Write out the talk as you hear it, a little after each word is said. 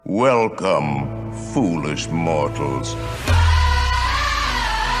Welcome, foolish mortals.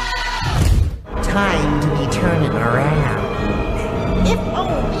 Time to be turning around. If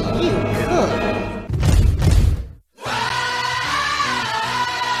only you could.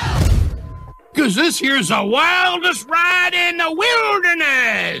 'Cause this here's the wildest ride in the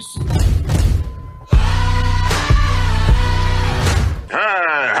wilderness!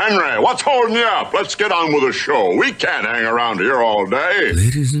 Hey, Henry, what's holding you up? Let's get on with the show. We can't hang around here all day.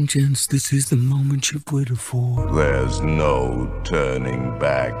 Ladies and gents, this is the moment you've waited for. There's no turning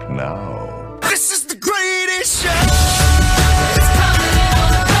back now. This is the greatest show! It's coming in on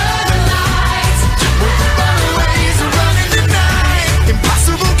the curtain lights. With the runaways are running the night.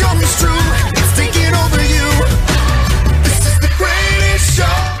 Impossible comes true. It's taking over you. This is the greatest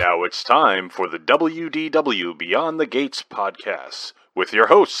show. Now it's time for the WDW Beyond the Gates podcast with your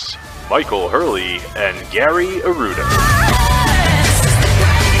hosts, Michael Hurley and Gary Aruda. This is the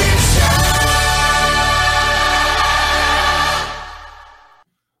greatest show.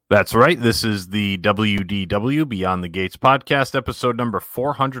 That's right. This is the WDW Beyond the Gates podcast, episode number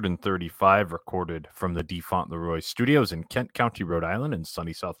 435, recorded from the DeFont Leroy Studios in Kent County, Rhode Island, in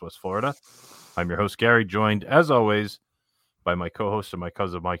sunny Southwest Florida. I'm your host, Gary, joined, as always, by my co-host and my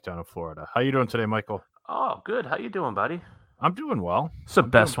cousin, Mike, down in Florida. How you doing today, Michael? Oh, good. How you doing, buddy? I'm doing well. It's the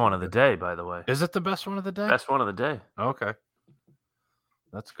best one of the day, by the way. Is it the best one of the day? Best one of the day. Okay.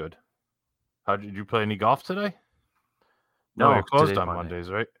 That's good. How did you play any golf today? No, you're closed today's on Monday.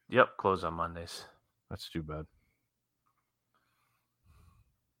 Mondays, right? Yep, closed on Mondays. That's too bad.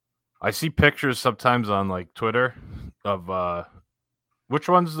 I see pictures sometimes on like Twitter of which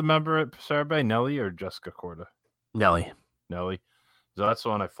one's the member at Sarah Bay, Nelly or Jessica Corda? Nelly. Nelly. So that's the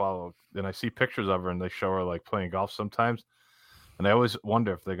one I follow. And I see pictures of her and they show her like playing golf sometimes. And I always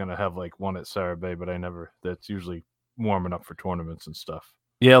wonder if they're gonna have like one at Sarah Bay, but I never. That's usually warming up for tournaments and stuff.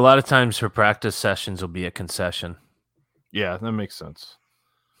 Yeah, a lot of times her practice sessions will be a concession. Yeah, that makes sense.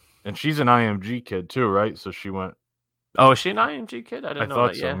 And she's an IMG kid too, right? So she went. Oh, is she an IMG kid? I I didn't know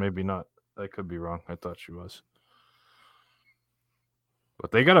thought that so. yet. Maybe not. I could be wrong. I thought she was.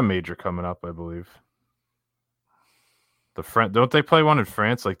 But they got a major coming up, I believe. Don't they play one in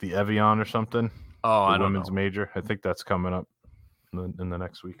France, like the Evian or something? Oh, The I don't women's know. major. I think that's coming up in the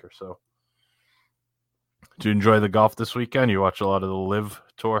next week or so. Did you enjoy the golf this weekend? You watch a lot of the Live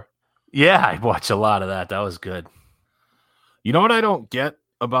Tour? Yeah, I watch a lot of that. That was good. You know what I don't get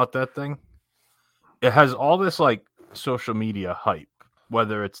about that thing? It has all this like social media hype,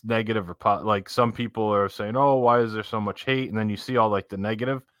 whether it's negative or like some people are saying, "Oh, why is there so much hate?" And then you see all like the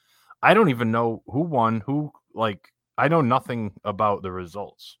negative. I don't even know who won, I know nothing about the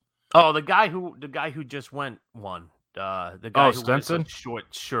results. Oh, the guy who just won. The guy who Stenson? wears the short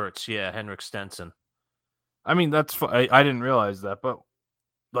shirts. Yeah, Henrik Stenson. I mean, that's I didn't realize that, but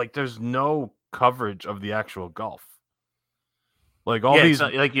like, there's no coverage of the actual golf. Like all these,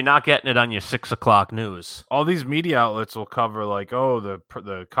 like you're not getting it on your 6 o'clock news. all these media outlets will cover like, oh,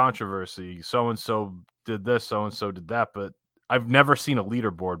 the controversy, so and so did this, so and so did that, but I've never seen a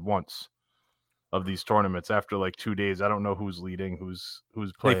leaderboard once of these tournaments after like 2 days. I don't know who's leading, who's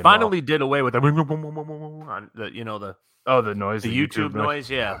playing. They finally did away with the the the noise, the YouTube noise.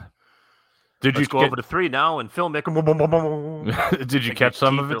 Yeah. Did Let's go over to 3 now and film it. Did you Like catch your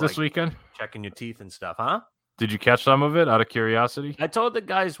some of teeth it are, this like, weekend? Checking your teeth and stuff, huh? Did you catch some of it out of curiosity? I told the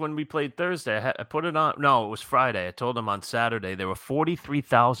guys when we played Thursday, I put it on. No, it was Friday. I told them on Saturday there were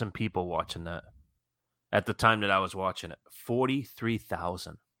 43,000 people watching that at the time that I was watching it.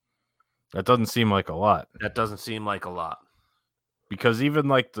 43,000. That doesn't seem like a lot, That doesn't seem like a lot. because even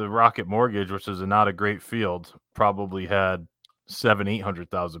like the Rocket Mortgage, which is not a great field, probably had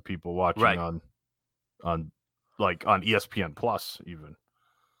 800,000 people watching Right. on ESPN Plus, even.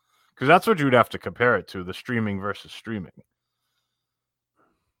 Because that's what you'd have to compare it to, the streaming versus streaming.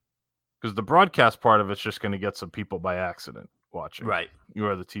 Because the broadcast part of it's just going to get some people by accident watching. Right.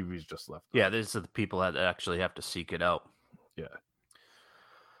 Where the TV's just left. Yeah, these are the people that actually have to seek it out. Yeah.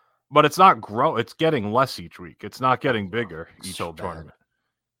 But it's not it's getting less each week. It's not getting bigger each So bad. tournament.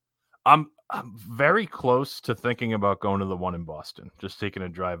 I'm very close to thinking about going to the one in Boston. Just taking a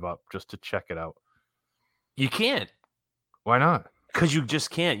drive up just to check it out. You can't. Why not? Because you just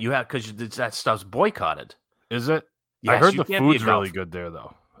can't. Because that stuff's boycotted. Is it? I Yes, heard you the can't be a food's really golf- good there,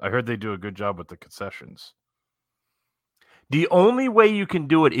 though. I heard they do a good job with the concessions. The only way you can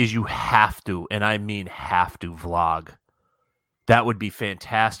do it is you have to, and I mean have to, vlog. That would be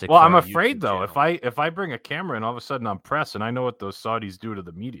fantastic. Well, for I'm our afraid YouTube though, channel. if I bring a camera and all of a sudden I'm press, and I know what those Saudis do to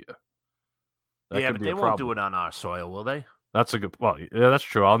the media. That Yeah, could but be they a won't do problem. it on our soil, will they? That's a good. Well, yeah, that's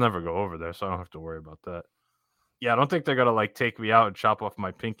true. I'll never go over there, so I don't have to worry about that. Yeah, I don't think they're gonna like take me out and chop off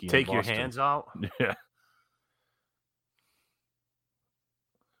my pinky. Take in your Boston. hands out. Yeah.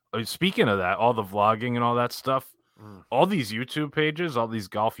 Speaking of that, all the vlogging and all that stuff, all these YouTube pages, all these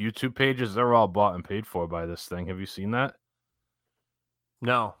golf YouTube pages, they're all bought and paid for by this thing. Have you seen that?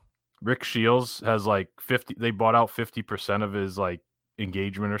 No. Rick Shields has like 50. They bought out 50% of his like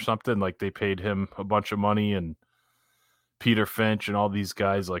engagement or something. Like they paid him a bunch of money, and Peter Finch and all these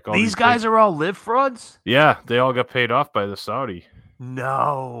guys, like all These guys are all live frauds? yeah, they all got paid off by the Saudi.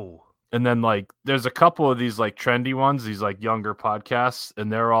 No. And then like there's a couple of these like trendy ones, these like younger podcasts,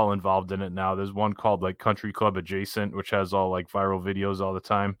 and they're all involved in it now. There's one called like Country Club Adjacent, which has all like viral videos all the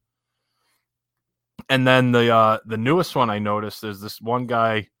time. And then the newest one I noticed, there's this one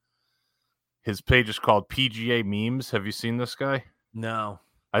guy, his page is called PGA Memes. Have you seen this guy? No.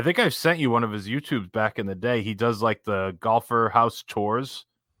 I think I've sent you one of his YouTubes back in the day. He does like the golfer house tours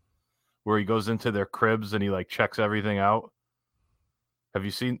where he goes into their cribs and he like checks everything out. Have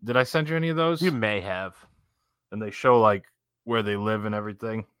you seen? Did I send you any of those? You may have. And they show like where they live and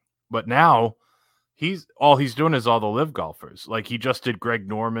everything. But now all he's doing is all the live golfers. Like he just did Greg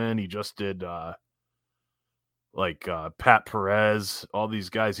Norman. He just did Pat Perez, all these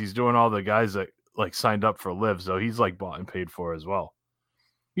guys. He's doing all the guys that like signed up for live. So he's like bought and paid for as well.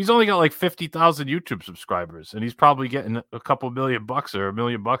 He's only got like 50,000 YouTube subscribers, and he's probably getting a couple $1 million or $1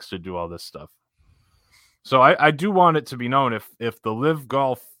 million to do all this stuff. So I do want it to be known if the Live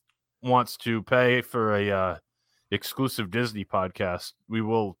Golf wants to pay for a exclusive Disney podcast, we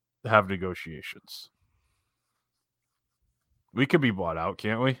will have negotiations. We could be bought out,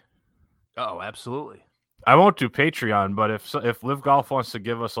 can't we? Oh, absolutely. I won't do Patreon, but if Live Golf wants to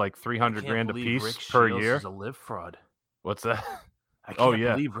give us like $300,000 a piece Rick per Shields year, is a live fraud. what's that? I can't Oh,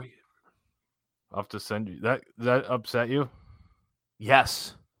 yeah. believe Rick. I'll have to send you that. That upset you?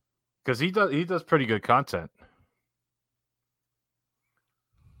 Yes. Because he does pretty good content.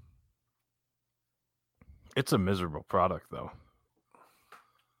 It's a miserable product, though.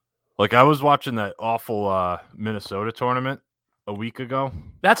 Like, I was watching that awful Minnesota tournament a week ago.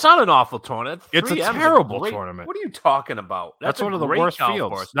 That's not an awful tournament. It's a 3M's terrible great- tournament. What are you talking about? That's a one of the great worst golf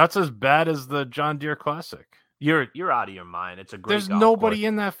fields. course. That's as bad as the John Deere Classic. You're out of your mind. It's a great There's golf nobody course.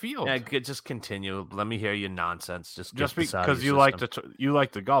 in that field. Yeah, just continue. Let me hear your nonsense. Just because you like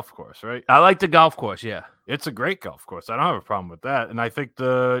the golf course, right? I like the golf course. Yeah. It's a great golf course. I don't have a problem with that. And I think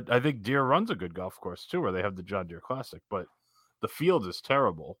Deere runs a good golf course too, where they have the John Deere Classic, but the field is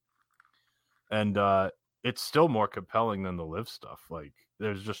terrible. And it's still more compelling than the live stuff. Like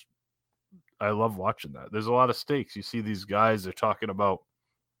I love watching that. There's a lot of stakes. You see these guys, they're talking about,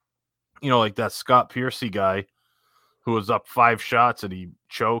 like that Scott Piercy guy who was up 5 shots and he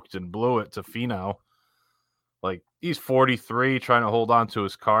choked and blew it to Finau. Like he's 43 trying to hold on to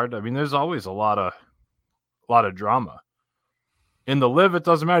his card. I mean, there's always a lot of drama. In the live, it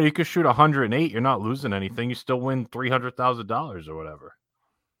doesn't matter. You could shoot 108. You're not losing anything. You still win $300,000 or whatever.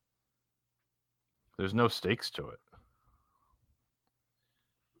 There's no stakes to it.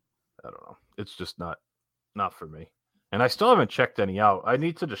 I don't know. It's just not for me. And I still haven't checked any out. I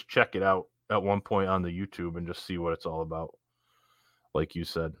need to just check it out at one point on the YouTube and just see what it's all about. Like you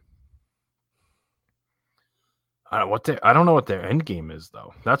said. I don't know what their end game is,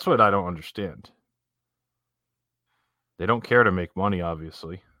 though. That's what I don't understand. They don't care to make money,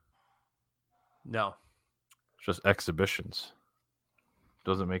 obviously. No. It's just exhibitions.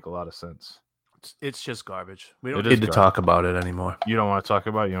 Doesn't make a lot of sense. It's just garbage. We don't It is need to garbage. talk about it anymore. You don't want to talk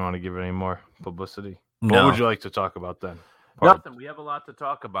about it? You don't want to give it any more publicity? No. What would you like to talk about then? Nothing. We have a lot to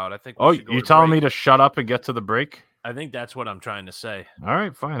talk about. I think. Oh, you telling me to shut up and get to the break? I think that's what I'm trying to say. All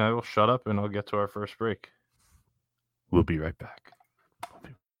right, fine. I will shut up and I'll get to our first break. We'll be right back.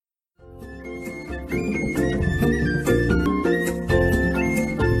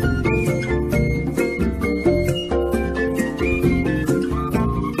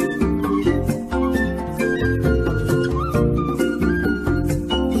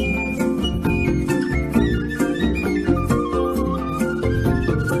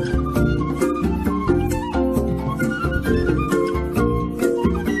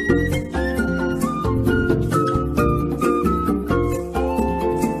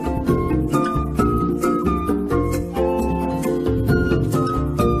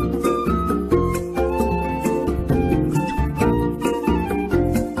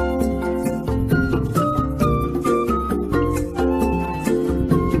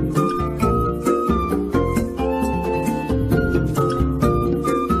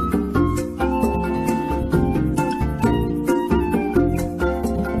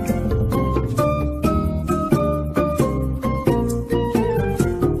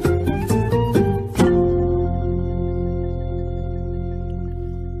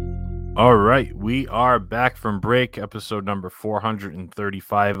 All right, we are back from break, episode number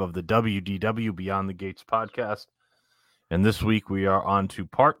 435 of the WDW Beyond the Gates podcast. And this week we are on to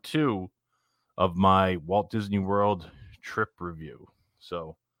part 2 of my Walt Disney World trip review.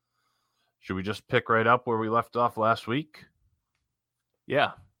 So, should we just pick right up where we left off last week?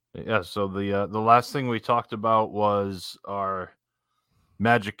 Yeah. Yeah, so the last thing we talked about was our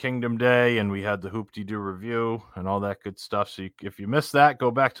Magic Kingdom Day, and we had the Hoop-Dee-Doo review and all that good stuff. So if you missed that,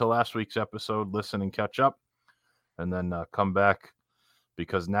 go back to last week's episode, listen and catch up, and then come back,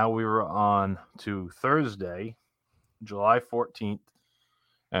 because now we were on to Thursday, July 14th,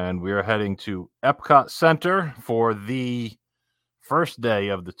 and we are heading to Epcot Center for the first day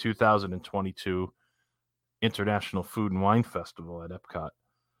of the 2022 International Food and Wine Festival at Epcot.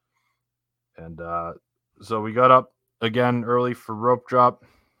 And so we got up again early for rope drop,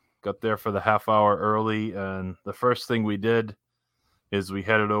 got there for the half hour early, and the first thing we did is we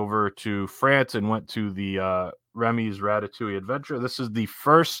headed over to France and went to the Remy's Ratatouille Adventure. This is the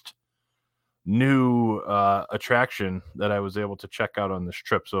first new attraction that I was able to check out on this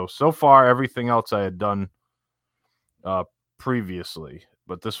trip. So far, everything else I had done previously,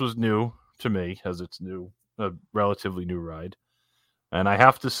 but this was new to me, as it's a relatively new ride. And I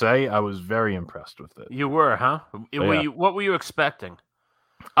have to say, I was very impressed with it. You were, huh? What were you expecting?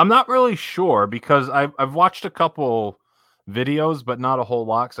 I'm not really sure, because I've watched a couple videos, but not a whole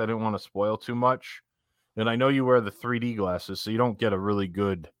lot, because I didn't want to spoil too much. And I know you wear the 3D glasses, so you don't get a really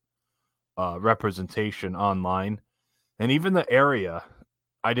good representation online. And even the area,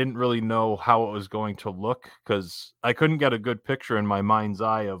 I didn't really know how it was going to look, because I couldn't get a good picture in my mind's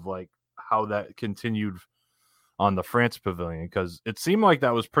eye of like how that continued on the France Pavilion, because it seemed like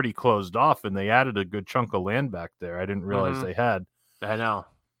that was pretty closed off, and they added a good chunk of land back there. I didn't realize they had. I know.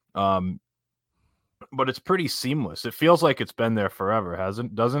 But it's pretty seamless. It feels like it's been there forever,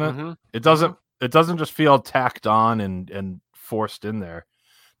 doesn't it? Mm-hmm. It doesn't. It doesn't just feel tacked on and forced in there.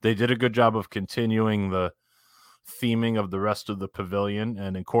 They did a good job of continuing the theming of the rest of the pavilion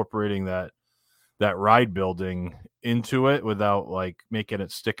and incorporating that ride building into it without like making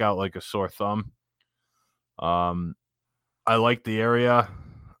it stick out like a sore thumb. I like the area.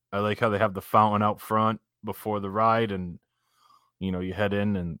 I like how they have the fountain out front before the ride, and you head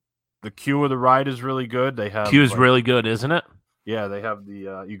in, and the queue of the ride is really good. They have Queue's really good, isn't it? Yeah, they have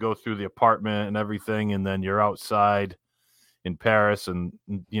the you go through the apartment and everything, and then you're outside in Paris, and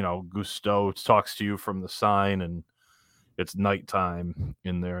Gusteau talks to you from the sign, and it's nighttime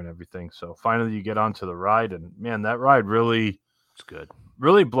in there and everything. So finally you get onto the ride, and man, that ride really It's good.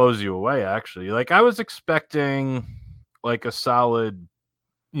 Really blows you away, actually. Like, I was expecting like a solid,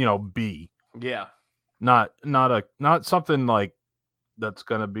 B. Yeah. Not something like that's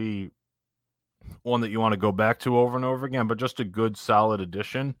gonna be one that you want to go back to over and over again, but just a good solid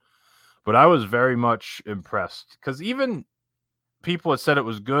addition. But I was very much impressed, because even people had said it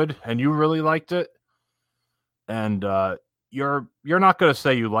was good and you really liked it, and you're not going to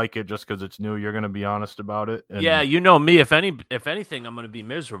say you like it just because it's new. You're going to be honest about it. And, Yeah, you know me. If anything, I'm going to be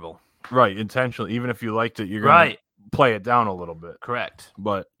miserable. Right, intentionally. Even if you liked it, you're going to play it down a little bit. Correct.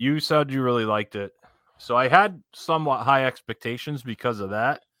 But you said you really liked it. So I had somewhat high expectations because of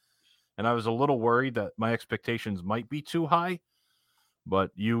that. And I was a little worried that my expectations might be too high.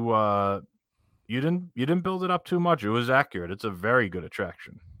 But you didn't build it up too much. It was accurate. It's a very good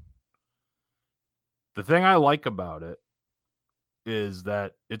attraction. The thing I like about it is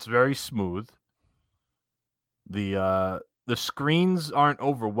that it's very smooth. The screens aren't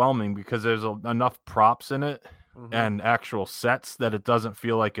overwhelming because there's enough props in it and actual sets that it doesn't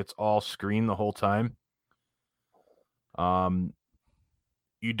feel like it's all screen the whole time.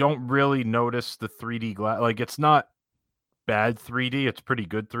 You don't really notice the 3D glass. Like, it's not bad 3D. It's pretty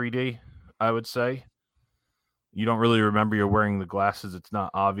good 3D, I would say. You don't really remember you're wearing the glasses. It's not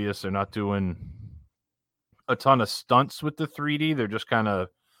obvious. They're not doing a ton of stunts with the 3D. They're just kind of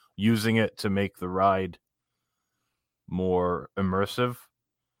using it to make the ride more immersive.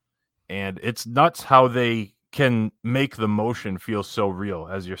 And it's nuts how they can make the motion feel so real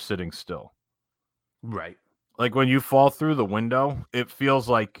as you're sitting still. Right. Like when you fall through the window, it feels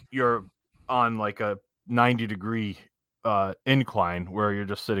like you're on like a 90-degree incline where you're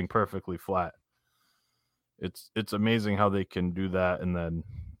just sitting perfectly flat. It's amazing how they can do that. And then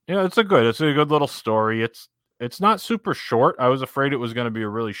it's a good little story. It's not super short. I was afraid it was going to be a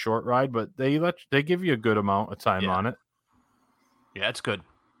really short ride, but they give you a good amount of time on it. Yeah, it's good.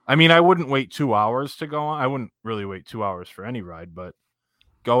 I mean, I wouldn't wait 2 hours to go on. I wouldn't really wait 2 hours for any ride, but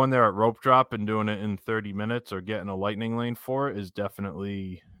going there at rope drop and doing it in 30 minutes or getting a lightning lane for it is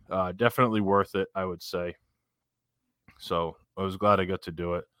definitely worth it, I would say. So I was glad I got to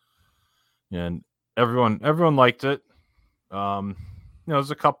do it. and everyone liked it.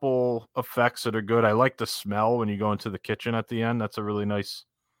 There's a couple effects that are good. I like the smell when you go into the kitchen at the end. That's a really nice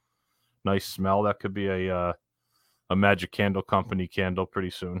smell. That could be a Magic Candle Company candle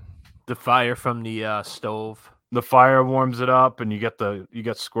pretty soon. The fire from the stove. The fire warms it up, and you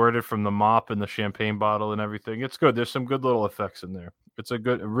get squirted from the mop and the champagne bottle and everything. It's good. There's some good little effects in there. It's a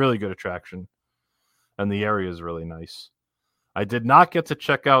really good attraction, and the area is really nice. I did not get to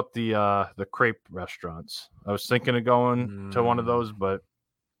check out the crepe restaurants. I was thinking of going to one of those, but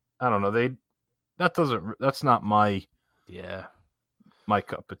I don't know. That's not my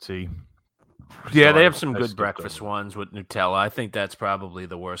cup of tea. Yeah, So they I- have some I good skipped breakfast over it. ones with Nutella. I think that's probably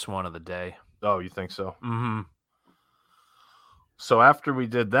the worst one of the day. Oh, you think so? Mm-hmm. So after we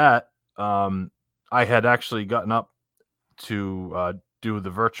did that, I had actually gotten up to do the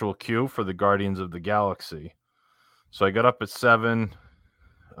virtual queue for the Guardians of the Galaxy. So I got up at 7.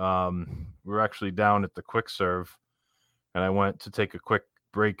 We were actually down at the quick serve, and I went to take a quick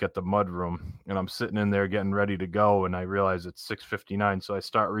break at the mud room, and I'm sitting in there getting ready to go, and I realize it's 6:59, so I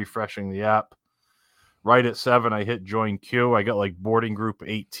start refreshing the app. Right at 7, I hit join queue. I got like boarding group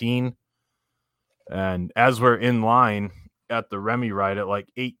 18, and as we're in line at the Remy ride at like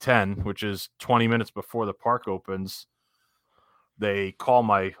 8:10, which is 20 minutes before the park opens, they call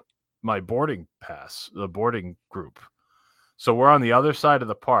my boarding pass, the boarding group. So we're on the other side of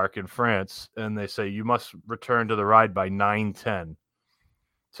the park in France, and they say you must return to the ride by 9:10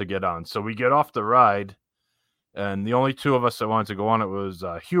 to get on. So we get off the ride, and the only two of us that wanted to go on it was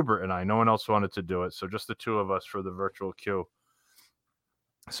Hubert and I. No one else wanted to do it, so just the two of us for the virtual queue.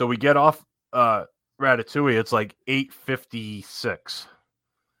 So we get off Ratatouille. It's like 8:56,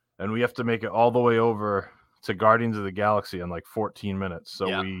 and we have to make it all the way over to Guardians of the Galaxy in like 14 minutes. So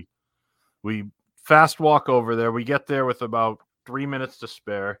Yeah. we fast walk over there. We get there with about 3 minutes to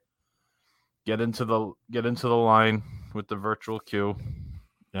spare. Get into the line with the virtual queue,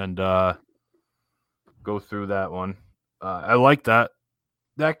 and go through that one. I like that.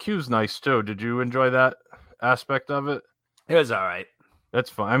 That queue's nice too. Did you enjoy that aspect of it? It was all right. That's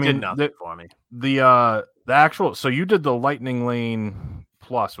fine. I Did mean, nothing for me. the actual. So you did the Lightning Lane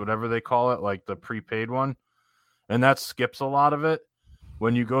Plus, whatever they call it, like the prepaid one, and that skips a lot of it.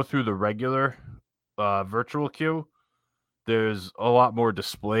 When you go through the regular virtual queue, there's a lot more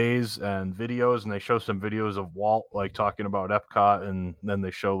displays and videos, and they show some videos of Walt like talking about Epcot, and then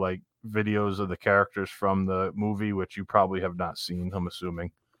they show like videos of the characters from the movie, which you probably have not seen, I'm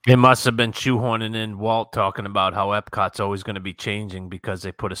assuming. It must have been shoehorning in Walt talking about how Epcot's always going to be changing because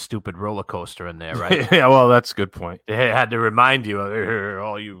they put a stupid roller coaster in there, right? Yeah, well, that's a good point. They had to remind you,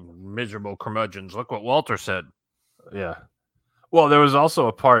 all you miserable curmudgeons, look what Walter said. Yeah. Well, there was also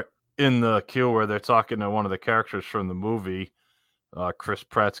a part in the queue where they're talking to one of the characters from the movie, Chris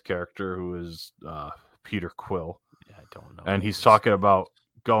Pratt's character, who is Peter Quill. Yeah, I don't know. And he's talking about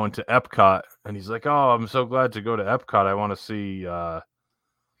going to Epcot, and he's like, "Oh, I'm so glad to go to Epcot. I want to see, the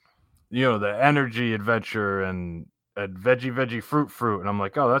energy adventure and veggie fruit." And I'm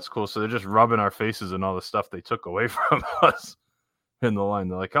like, "Oh, that's cool." So they're just rubbing our faces and all the stuff they took away from us in the line.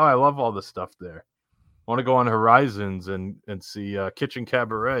 They're like, "Oh, I love all the stuff there. I want to go on Horizons and see Kitchen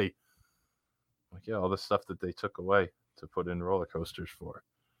Cabaret." I'm like, yeah, all the stuff that they took away to put in roller coasters for.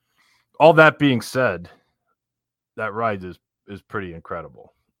 All that being said, that ride is pretty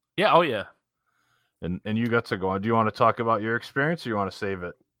incredible. Yeah, oh yeah. And you got to go on. Do you want to talk about your experience, or you want to save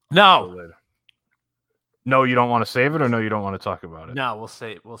it for No, later? No, you don't want to save it, or no, you don't want to talk about it? no, we'll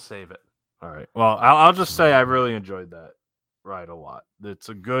save it. All right. Well, I'll just say I really enjoyed that ride a lot. It's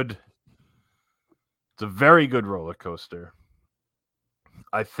a very good roller coaster.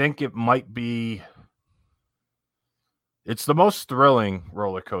 I think it might be. It's the most thrilling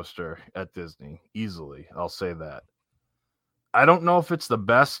roller coaster at Disney, easily. I'll say that. I don't know if it's the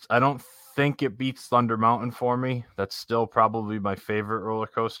best. I don't think it beats Thunder Mountain for me. That's still probably my favorite roller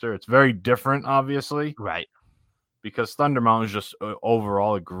coaster. It's very different, obviously, Right. because Thunder Mountain is just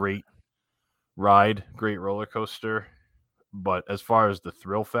overall a great ride, great roller coaster. But as far as the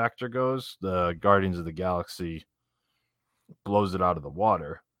thrill factor goes, the Guardians of the Galaxy blows it out of the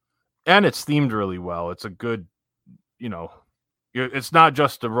water. And it's themed really well. It's a good, it's not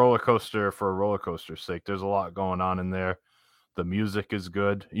just a roller coaster for a roller coaster's sake. There's a lot going on in there. The music is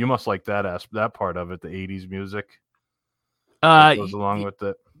good. You must like that part of it, the 80s music that goes along with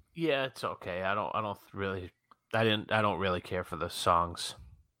it. Yeah, it's okay. I don't really care for the songs.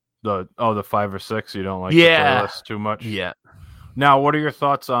 The 5 or 6, you don't like Yeah. the playlist too much? Yeah. Now, what are your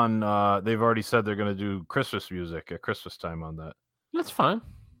thoughts on they've already said they're going to do Christmas music at Christmas time on that? That's fine.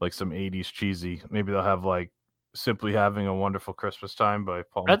 Like some 80s cheesy. Maybe they'll have like Simply Having a Wonderful Christmas Time by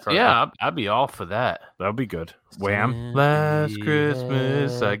Paul McCartney. Yeah, I'd be all for that. That would be good. Wham! Last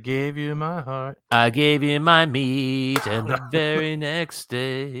Christmas, I gave you my heart. I gave you my meat, and the very next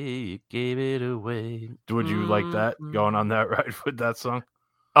day, you gave it away. Would you like that, going on that ride with that song?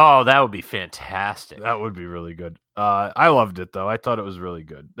 Oh, that would be fantastic. That would be really good. I loved it, though. I thought it was really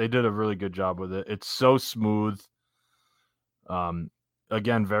good. They did a really good job with it. It's so smooth.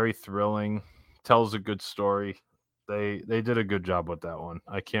 Again, very thrilling. Tells a good story. They did a good job with that one.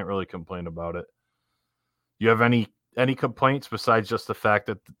 I can't really complain about it. You have any complaints besides just the fact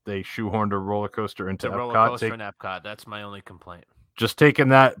that they shoehorned a roller coaster into The Epcot? roller coaster in Epcot. That's my only complaint. Just taking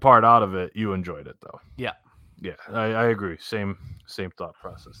that part out of it, you enjoyed it, though. Yeah. Yeah, I agree. Same thought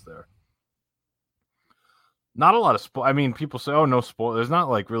process there. Not a lot of I mean, people say, "Oh, no spoilers." There's not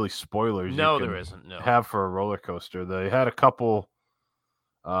like really spoilers. No, you can there isn't. No. have for a roller coaster. They had a couple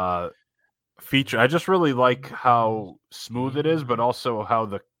feature. I just really like how smooth it is, but also how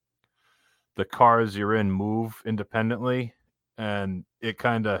the cars you're in move independently, and it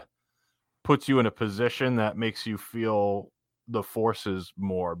kind of puts you in a position that makes you feel the forces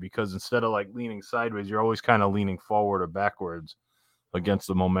more, because instead of like leaning sideways, you're always kind of leaning forward or backwards against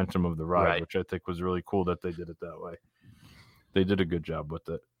the momentum of the ride, Right. which I think was really cool that they did it that way. They did a good job with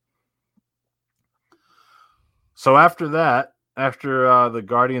it. So after that, after the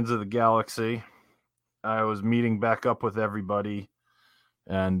Guardians of the Galaxy, I was meeting back up with everybody,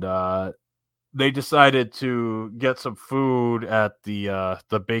 and they decided to get some food at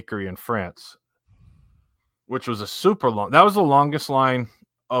the bakery in France, which was a super long. That was the longest line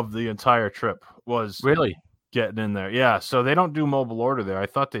of the entire trip. Was Really? getting in there. Yeah, so they don't do mobile order there. I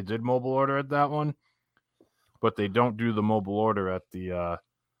thought they did mobile order at that one, but they don't do the mobile order at the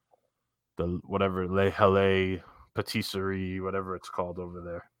whatever Les Halles Patisserie, whatever it's called over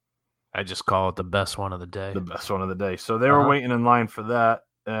there. I just call it the best one of the day. The best one of the day. So they were waiting in line for that,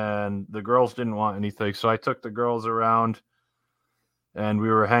 and the girls didn't want anything. So I took the girls around, and we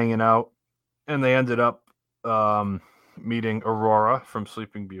were hanging out, and they ended up meeting Aurora from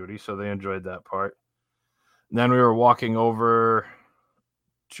Sleeping Beauty, so they enjoyed that part. And then we were walking over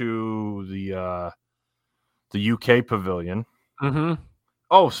to the UK pavilion. Mm-hmm.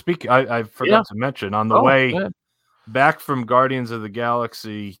 Oh, I forgot to mention, on the way good. back from Guardians of the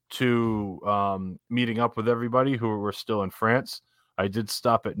Galaxy to meeting up with everybody who were still in France, I did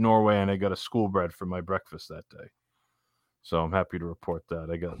stop at Norway, and I got a school bread for my breakfast that day. So I'm happy to report that.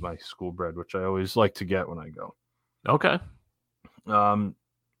 I got my school bread, which I always like to get when I go. Okay.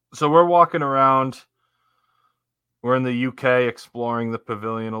 So we're walking around. We're in the UK exploring the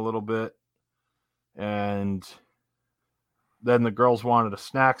pavilion a little bit. And then the girls wanted a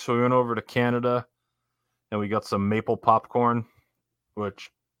snack, so we went over to Canada, and we got some maple popcorn, which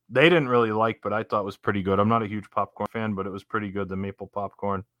they didn't really like, but I thought was pretty good. I'm not a huge popcorn fan, but it was pretty good, the maple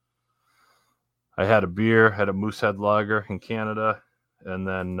popcorn. I had a beer, had a Moosehead Lager in Canada, and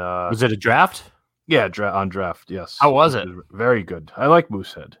then... Was it a draft? Yeah, on draft, yes. How was it? Very good. I like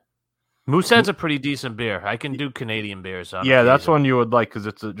Moosehead. Moosehead's a pretty decent beer. I can do Canadian beers. On Yeah, that's occasion. one you would like, because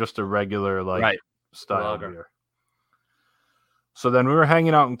it's just a regular style Lager. beer. So then we were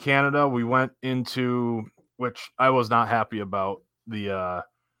hanging out in Canada. We went into, which I was not happy about,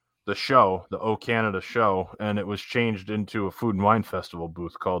 the show, the O Canada show, and it was changed into a food and wine festival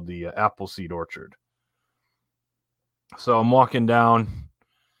booth called the Appleseed Orchard. So I'm walking down,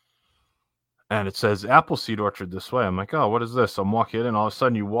 and it says Appleseed Orchard this way. I'm like, oh, what is this? I'm walking in, all of a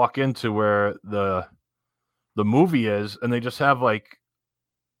sudden you walk into where the movie is, and they just have like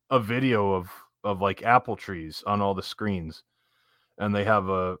a video of like apple trees on all the screens. And they have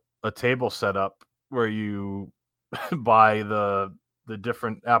a table set up where you buy the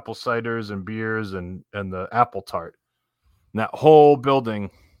different apple ciders and beers and the apple tart. And that whole building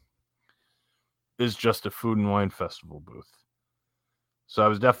is just a food and wine festival booth. So I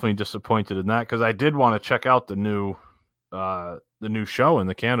was definitely disappointed in that, because I did want to check out the new show in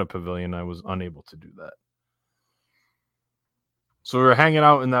the Canada Pavilion. I was unable to do that. So we were hanging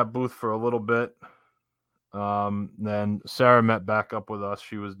out in that booth for a little bit. Then Sarah met back up with us.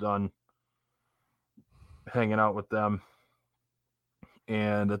 She was done hanging out with them.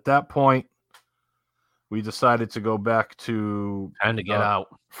 And at that point, we decided to go back to Time to get out.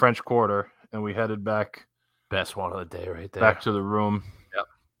 French Quarter, and we headed back Best one of the day right there. back to the room. Yep.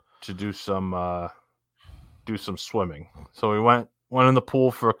 To do some swimming. So we went in the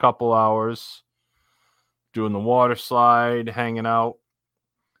pool for a couple hours, doing the water slide, hanging out.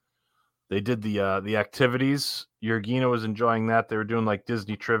 They did the activities. Georgina was enjoying that. They were doing like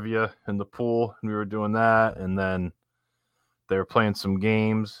Disney trivia in the pool, and we were doing that. And then they were playing some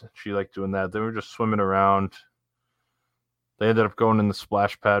games. She liked doing that. They were just swimming around, They ended up going in the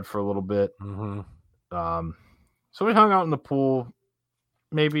splash pad for a little bit. Mm-hmm. So we hung out in the pool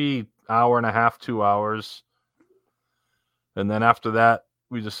maybe hour and a half, 2 hours. And then after that,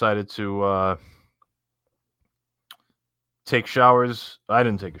 we decided to take showers. I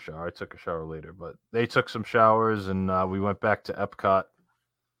didn't take a shower. I took a shower later, but they took some showers, and we went back to Epcot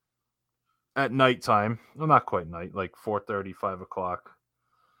at nighttime. Well, not quite night, like 4:30, 5 o'clock.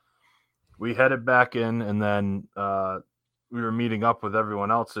 We headed back in, and then we were meeting up with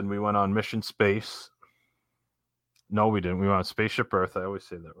everyone else, and we went on Mission Space. No, we didn't. We went on Spaceship Earth. I always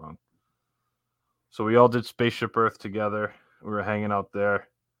say that wrong. So we all did Spaceship Earth together. We were hanging out there.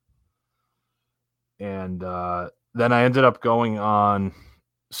 And then I ended up going on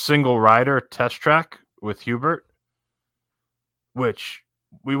Single Rider Test Track with Hubert, which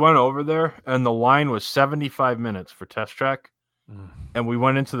we went over there, and the line was 75 minutes for Test Track. And we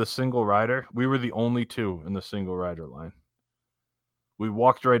went into the Single Rider. We were the only two in the Single Rider line. We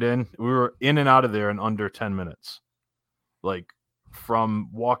walked right in. We were in and out of there in under 10 minutes. Like, from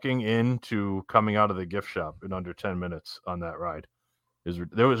walking in to coming out of the gift shop in under 10 minutes on that ride.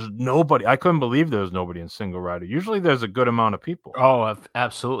 There was nobody. I couldn't believe there was nobody in Single Rider. Usually there's a good amount of people. Oh,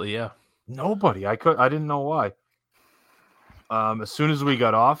 absolutely, yeah. Nobody. I didn't know why. As soon as we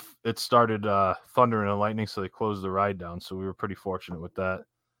got off, it started thundering and lightning, so they closed the ride down. So we were pretty fortunate with that.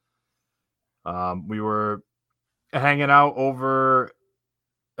 We were hanging out over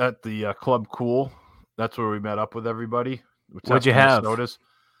at the Club Cool. That's where we met up with everybody. What'd you have? Sodas.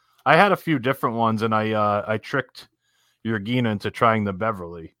 I had a few different ones, and I tricked Georgina into trying the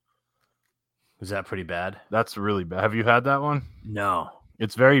Beverly. Is that pretty bad? That's really bad. Have you had that one? No.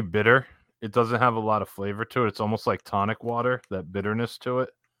 It's very bitter. It doesn't have a lot of flavor to it. It's almost like tonic water, that bitterness to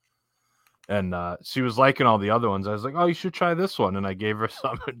it. And she was liking all the other ones. I was like, oh, you should try this one. And I gave her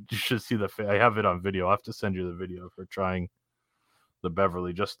some. You should see I have it on video. I'll have to send you the video of her trying the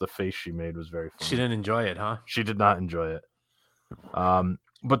Beverly. Just the face she made was very funny. She didn't enjoy it, huh? She did not enjoy it.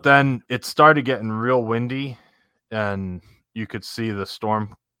 But then it started getting real windy, and you could see the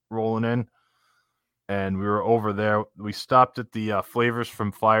storm rolling in. And we were over there. We stopped at the Flavors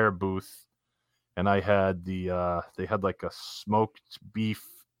from Fire booth, and I had they had like a smoked beef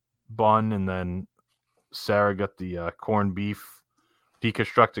bun, and then Sarah got the corned beef,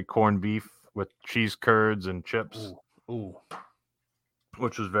 deconstructed corned beef with cheese curds and chips. Ooh.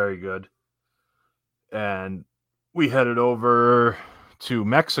 Which was very good. And we headed over to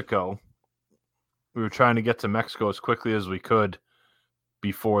Mexico. We were trying to get to Mexico as quickly as we could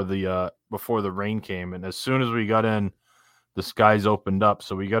before the rain came. And as soon as we got in, the skies opened up.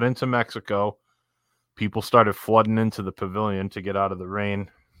 So we got into Mexico. People started flooding into the pavilion to get out of the rain.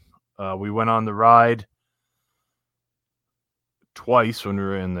 We went on the ride twice when we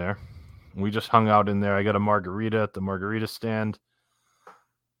were in there. We just hung out in there. I got a margarita at the margarita stand.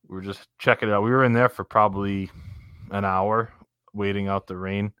 We were just checking it out. We were in there for probably an hour waiting out the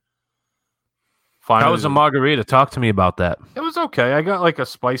rain. Finally, How was a margarita? Talk to me about that. It was okay. I got like a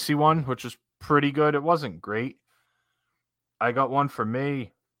spicy one, which was pretty good. It wasn't great. I got one for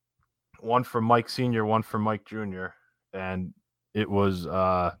me, one for Mike Sr., one for Mike Jr., and it was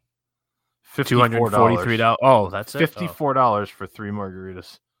 $243. Oh, that's it. $54 for 3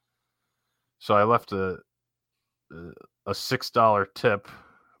 margaritas. So I left a $6 tip,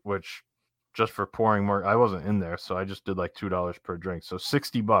 which just for pouring more. I wasn't in there, so I just did like $2 per drink. So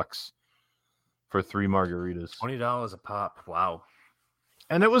 $60 for 3 margaritas. $20 a pop. Wow.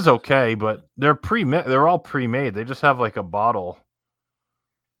 And it was okay, but they're all pre-made. They just have like a bottle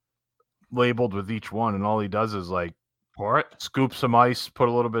labeled with each one, and all he does is like pour it, scoop some ice, put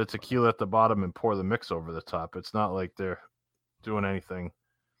a little bit of tequila at the bottom, and pour the mix over the top. It's not like they're doing anything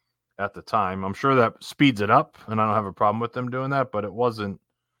at the time. I'm sure that speeds it up, and I don't have a problem with them doing that, but it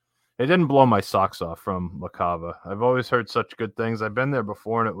didn't blow my socks off from La Cava. I've always heard such good things. I've been there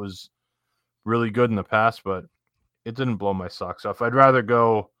before, and it was really good in the past, but it didn't blow my socks off. I'd rather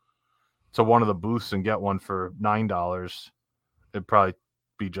go to one of the booths and get one for $9. It'd probably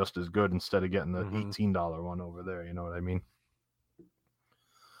be just as good instead of getting the $18 one over there. You know what I mean?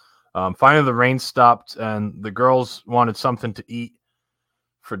 Finally, the rain stopped, and the girls wanted something to eat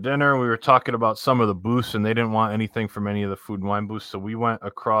for dinner. We were talking about some of the booths, and they didn't want anything from any of the food and wine booths. So we went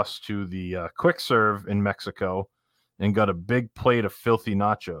across to the quick serve in Mexico and got a big plate of filthy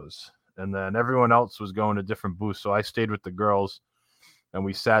nachos. And then everyone else was going to different booths. So I stayed with the girls, and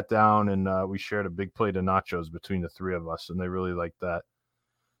we sat down, and we shared a big plate of nachos between the 3 of us, and they really liked that.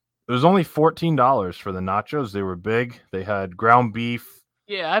 It was only $14 for the nachos. They were big. They had ground beef.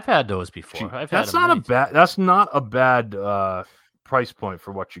 Yeah, I've had those before. That's not a bad price point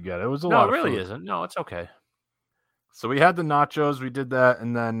for what you get. It was a lot. No, it really food. isn't. No, it's okay. So we had the nachos, we did that,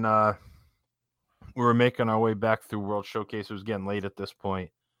 and then we were making our way back through World Showcase. It was getting late at this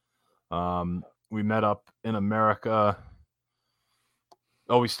point. We met up in America.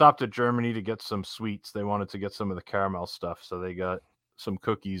 Oh, we stopped at Germany to get some sweets. They wanted to get some of the caramel stuff, so they got some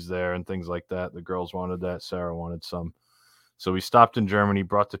cookies there and things like that. The girls wanted that. Sarah wanted some. So we stopped in Germany,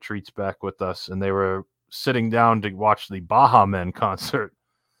 brought the treats back with us, and they were sitting down to watch the Baha Men concert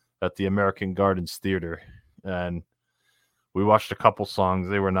at the American Gardens Theater. And we watched a couple songs.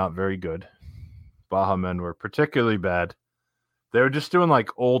 They were not very good. Baha Men were particularly bad. They were just doing like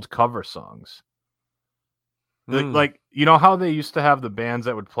old cover songs. Like, you know how they used to have the bands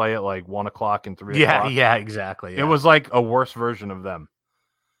that would play at like 1 o'clock and 3 o'clock? Yeah, exactly. It was like a worse version of them.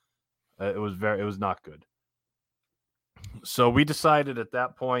 It was not good. So we decided at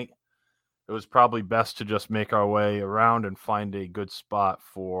that point it was probably best to just make our way around and find a good spot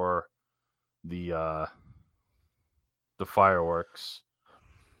for the fireworks,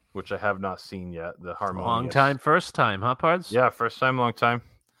 which I have not seen yet. The Harmonious. Long time, first time, huh, Pards? Yeah, first time, long time.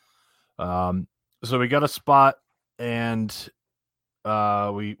 So we got a spot, and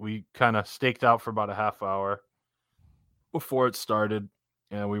we kind of staked out for about a half hour before it started,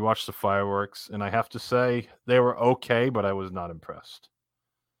 and we watched the fireworks. And I have to say they were okay, but I was not impressed.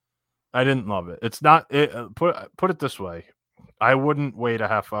 I didn't love it. It's not. Put it this way, I wouldn't wait a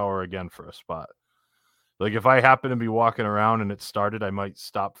half hour again for a spot. Like if I happen to be walking around and it started, I might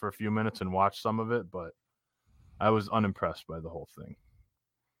stop for a few minutes and watch some of it, but I was unimpressed by the whole thing.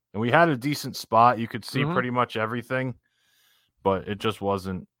 And we had a decent spot. You could see pretty much everything, but it just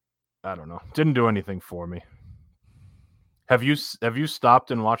wasn't, I don't know. Didn't do anything for me. Have you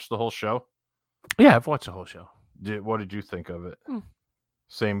stopped and watched the whole show? Yeah, I've watched the whole show. What did you think of it?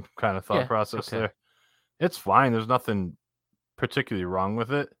 Same kind of thought process there. It's fine. There's nothing particularly wrong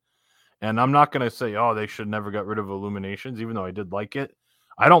with it. And I'm not going to say, oh, they should never got rid of Illuminations, even though I did like it.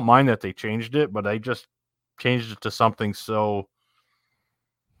 I don't mind that they changed it, but I just changed it to something so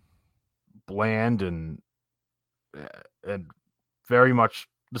bland and very much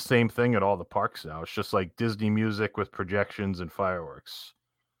the same thing at all the parks now. It's just like Disney music with projections and fireworks.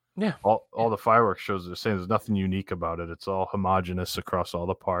 Yeah. All the fireworks shows are the same. There's nothing unique about it. It's all homogenous across all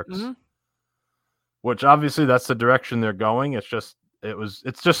the parks. Which obviously that's the direction they're going. It just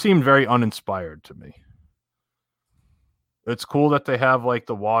seemed very uninspired to me. It's cool that they have like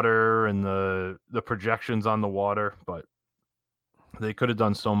the water and the projections on the water, but they could have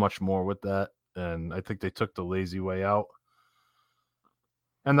done so much more with that, and I think they took the lazy way out.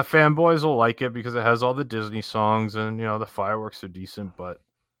 And the fanboys will like it because it has all the Disney songs, and you know the fireworks are decent. But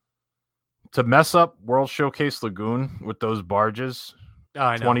to mess up World Showcase Lagoon with those barges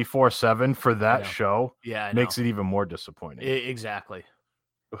 24/7 for that show, makes it even more disappointing. Exactly.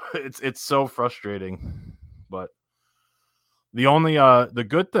 It's so frustrating. But the only the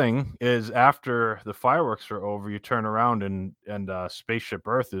good thing is after the fireworks are over, you turn around and Spaceship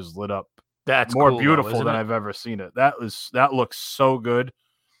Earth is lit up. That's more cool, beautiful though, than I've ever seen it. That looks so good.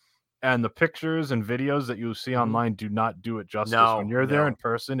 And the pictures and videos that you see online do not do it justice. When you're there in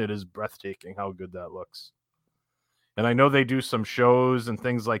person, it is breathtaking how good that looks. And I know they do some shows and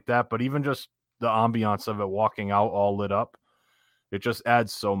things like that, but even just the ambiance of it walking out all lit up, it just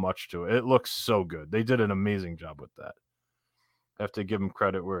adds so much to it. It looks so good. They did an amazing job with that. I have to give them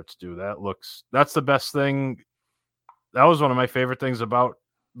credit where it's due. That's the best thing. That was one of my favorite things about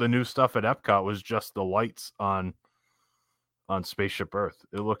the new stuff at Epcot was just the lights on Spaceship Earth.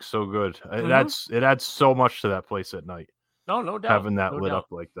 It looks so good. It adds so much to that place at night. No doubt. Having that lit up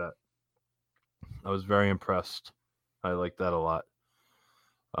like that. I was very impressed. I like that a lot.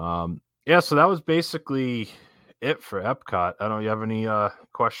 So that was basically it for Epcot. I don't know, you have any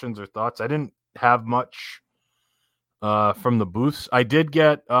questions or thoughts? I didn't have much from the booths. I did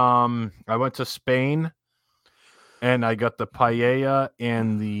get I went to Spain and I got the paella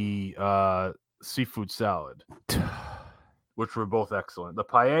and the seafood salad, which were both excellent. The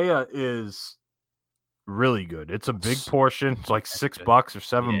paella is really good. It's a big portion. It's like $6 or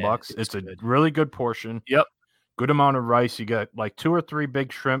 $7. It's a really good portion. Yep. Good amount of rice. You get like 2 or 3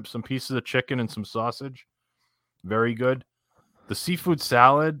 big shrimp, some pieces of chicken, and some sausage. Very good. The seafood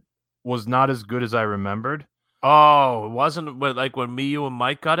salad was not as good as I remembered. Oh, it wasn't like when you and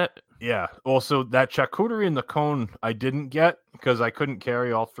Mike got it? Yeah. Also, that charcuterie in the cone I didn't get because I couldn't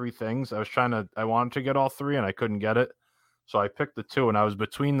carry all 3 things. I wanted to get all 3 and I couldn't get it. So I picked the 2 and I was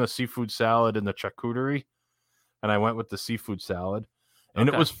between the seafood salad and the charcuterie. And I went with the seafood salad. And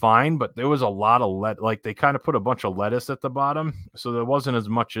it was fine, but there was a lot of like they kind of put a bunch of lettuce at the bottom. So there wasn't as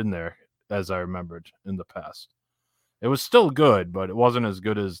much in there as I remembered in the past. It was still good, but it wasn't as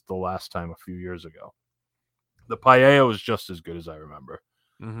good as the last time a few years ago. The paella was just as good as I remember.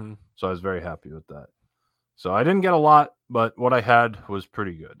 Mm-hmm. So I was very happy with that. So I didn't get a lot, but what I had was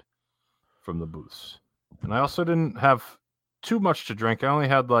pretty good from the booths. And I also didn't have too much to drink. I only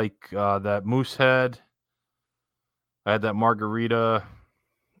had like that moose head. I had that margarita,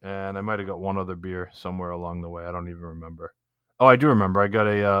 and I might have got one other beer somewhere along the way. I don't even remember. Oh, I do remember. I got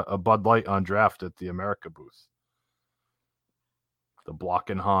a Bud Light on draft at the America booth. The Block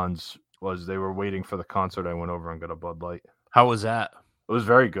and Hans they were waiting for the concert. I went over and got a Bud Light. How was that? It was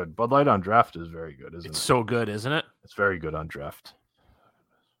very good. Bud Light on draft is very good, isn't it? It's so good, isn't it? It's very good on draft.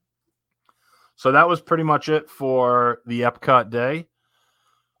 So that was pretty much it for the Epcot day.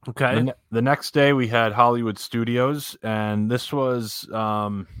 Okay. The next day we had Hollywood Studios, and this was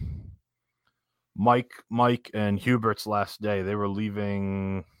Mike and Hubert's last day. They were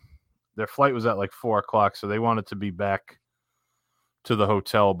leaving. Their flight was at like 4:00, so they wanted to be back to the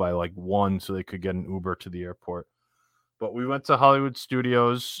hotel by like 1 so they could get an Uber to the airport. But we went to Hollywood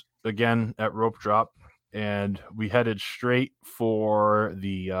Studios again at Rope Drop, and we headed straight for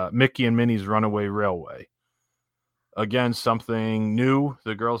the Mickey and Minnie's Runaway Railway. Again, something new.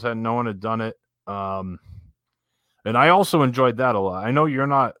 The girls no one had done it. And I also enjoyed that a lot. I know you're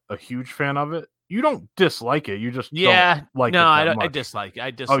not a huge fan of it. You don't dislike it. You just don't like it. No, that I much. dislike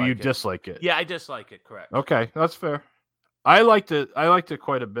it. Oh, you dislike it. Yeah, I dislike it. Correct. Okay, that's fair. I liked it. I liked it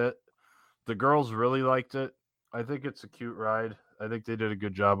quite a bit. The girls really liked it. I think it's a cute ride. I think they did a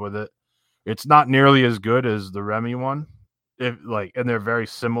good job with it. It's not nearly as good as the Remy one. And they're very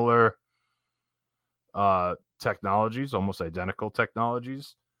similar technologies, almost identical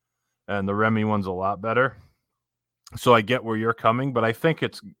technologies. And the Remy one's a lot better. So I get where you're coming, but I think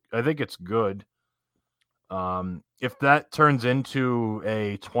it's good. If that turns into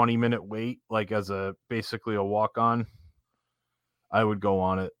a 20-minute wait, like as basically a walk-on, I would go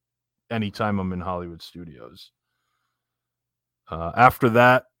on it anytime I'm in Hollywood Studios. After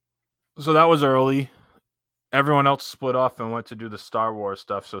that, so that was early. Everyone else split off and went to do the Star Wars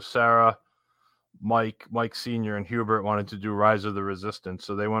stuff. So Sarah, Mike Sr., and Hubert wanted to do Rise of the Resistance.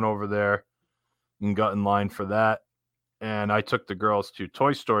 So they went over there and got in line for that. And I took the girls to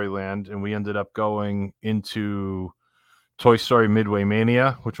Toy Story Land, and we ended up going into Toy Story Midway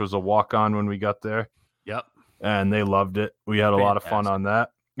Mania, which was a walk-on when we got there. Yep. And they loved it. We had a lot of fun on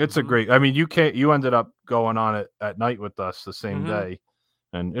that. It's a great. I mean, you ended up going on it at night with us the same day,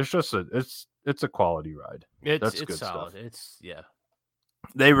 and it's just it's a quality ride. It's good solid. stuff.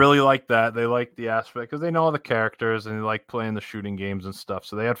 They really like that. They like the aspect because they know all the characters and they like playing the shooting games and stuff.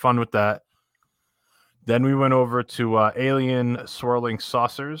 So they had fun with that. Then we went over to Alien Swirling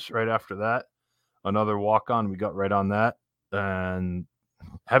Saucers right after that. Another walk on. We got right on that. And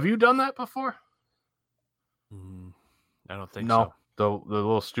have you done that before? I don't think no. so. The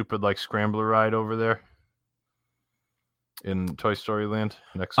little stupid like scrambler ride over there in Toy Story Land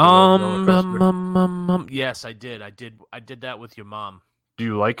next to the roller coaster. Yes, I did. I did that with your mom. Do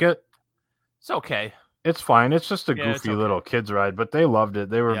you like it? It's okay. It's fine. It's just a Yeah, goofy it's okay. little kids ride, but they loved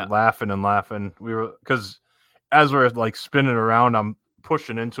it. They were laughing and laughing. We were because as we're like spinning around, I'm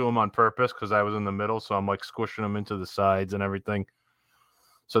pushing into them on purpose because I was in the middle, so I'm like squishing them into the sides and everything.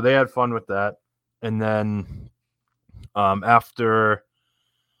 So they had fun with that, and then after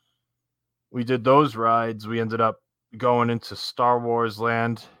we did those rides, we ended up going into Star Wars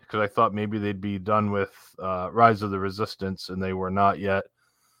Land because I thought maybe they'd be done with Rise of the Resistance, and they were not yet.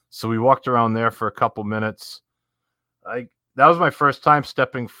 So we walked around there for a couple minutes. That was my first time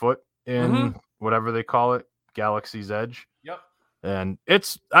stepping foot in whatever they call it, Galaxy's Edge. Yep. And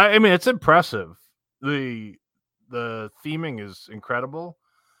it's impressive. The theming is incredible.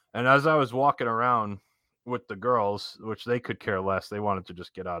 And as I was walking around with the girls, which they could care less, they wanted to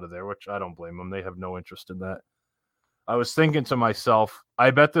just get out of there, which I don't blame them. They have no interest in that. I was thinking to myself,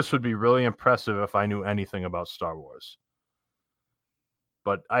 I bet this would be really impressive if I knew anything about Star Wars.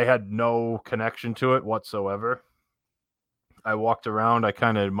 But I had no connection to it whatsoever. I walked around, I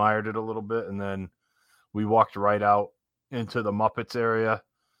kind of admired it a little bit, and then we walked right out into the Muppets area,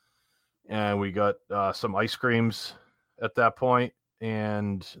 and we got some ice creams at that point,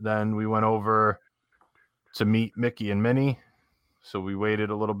 and then we went over to meet Mickey and Minnie, so we waited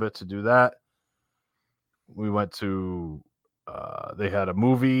a little bit to do that. We went to, they had a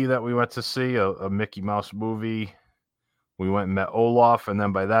movie that we went to see, a Mickey Mouse movie. We went and met Olaf, and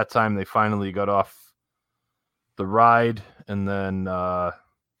then by that time, they finally got off the ride, and then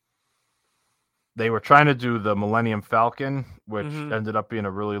they were trying to do the Millennium Falcon, which ended up being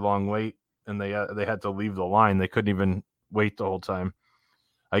a really long wait, and they had to leave the line. They couldn't even wait the whole time.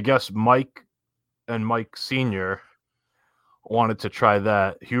 I guess Mike and Mike Sr. wanted to try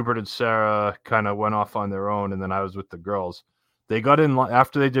that. Hubert and Sarah kind of went off on their own, and then I was with the girls. They got in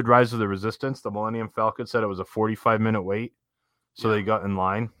after they did Rise of the Resistance. The Millennium Falcon said it was a 45-minute wait, so they got in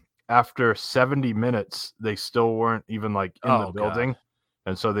line. After 70 minutes, they still weren't even like in the building,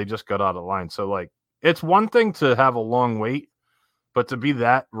 and so they just got out of line. So like, it's one thing to have a long wait, but to be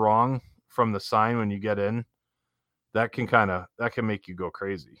that wrong from the sign when you get in, that can make you go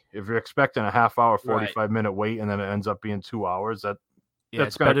crazy. If you're expecting a half hour, 45-minute wait, and then it ends up being 2 hours, that's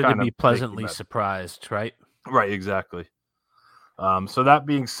it's better to be pleasantly surprised, right? Right, exactly. So that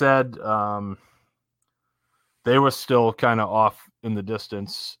being said, they were still kind of off in the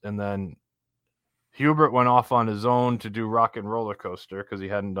distance, and then Hubert went off on his own to do Rock and Roller Coaster because he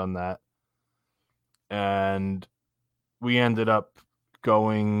hadn't done that, and we ended up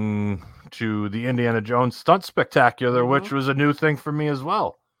going to the Indiana Jones Stunt Spectacular, which was a new thing for me as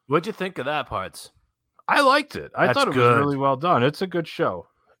well. What'd you think of that, Parts? I liked it. I thought it was really well done. It's a good show.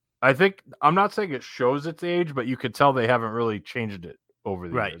 I think, I'm not saying it shows its age, but you could tell they haven't really changed it over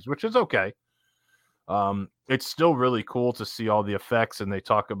the years, which is okay. It's still really cool to see all the effects, and they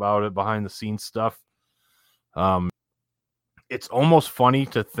talk about it behind the scenes stuff. It's almost funny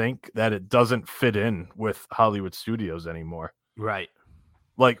to think that it doesn't fit in with Hollywood Studios anymore. Right.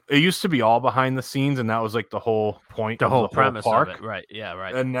 Like, it used to be all behind the scenes, and that was like the whole point, the whole premise park. of it. Right. Yeah,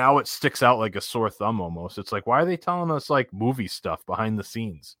 right. And now it sticks out like a sore thumb almost. It's like, why are they telling us like movie stuff behind the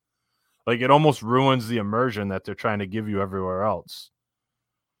scenes? Like, it almost ruins the immersion that they're trying to give you everywhere else.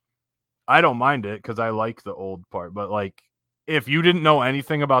 I don't mind it because I like the old part, but like, if you didn't know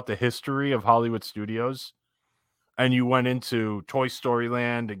anything about the history of Hollywood Studios and you went into Toy Story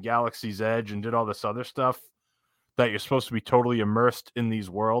Land and Galaxy's Edge and did all this other stuff that you're supposed to be totally immersed in these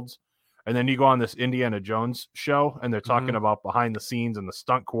worlds, and then you go on this Indiana Jones show and they're talking about behind the scenes and the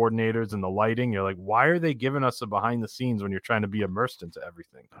stunt coordinators and the lighting, you're like, why are they giving us a behind the scenes when you're trying to be immersed into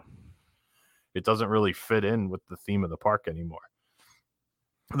everything? It doesn't really fit in with the theme of the park anymore.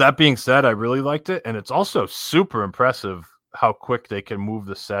 That being said, I really liked it, and it's also super impressive how quick they can move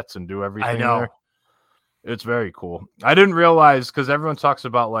the sets and do everything. I know. There. It's very cool. I didn't realize, because everyone talks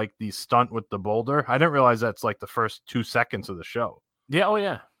about like the stunt with the boulder. I didn't realize that's like the first 2 seconds of the show. Yeah. Oh,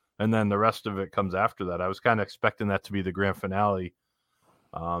 yeah. And then the rest of it comes after that. I was kind of expecting that to be the grand finale.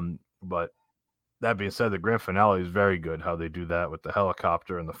 But that being said, the grand finale is very good, how they do that with the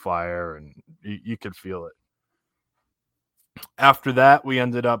helicopter and the fire, and you could feel it. After that, we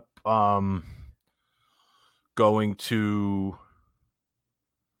ended up going to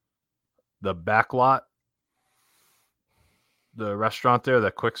the Backlot, the restaurant there,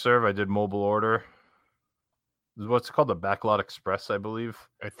 that quick serve. I did mobile order. What's called the Backlot Express, I believe.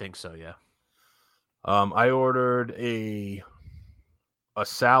 I think so, yeah. I ordered a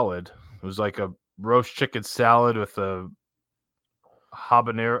salad. It was like a roast chicken salad with a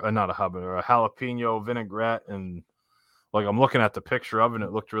jalapeno vinaigrette, and like, I'm looking at the picture of it, and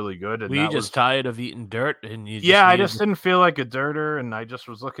it looked really good. And were you just tired of eating dirt? And I just didn't feel like a dirter, and I just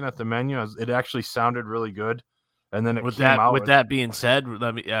was looking at the menu. It actually sounded really good. And then it came out. With that being said,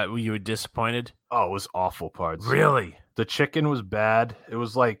 were you disappointed? Oh, it was awful parts. Really? The chicken was bad. It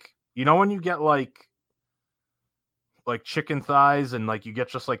was like, you know, when you get like chicken thighs and like you get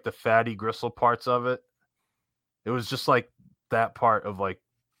just like the fatty gristle parts of it. It was just like that part of like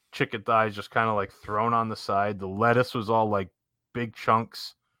chicken thighs just kind of like thrown on the side. The lettuce was all like big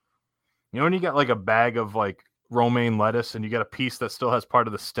chunks. You know when you get like a bag of like romaine lettuce and you get a piece that still has part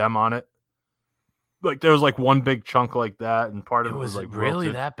of the stem on it? Like there was like one big chunk like that, and part of it was like really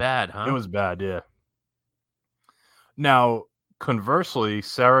wilted. That bad, huh? It was bad, yeah. Now, conversely,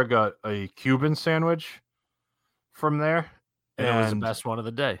 Sarah got a Cuban sandwich from there, and it was the best one of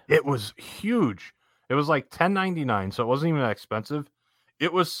the day. It was huge. It was like $10.99, so it wasn't even that expensive.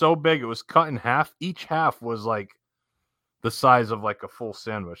 It was so big, it was cut in half. Each half was like the size of like a full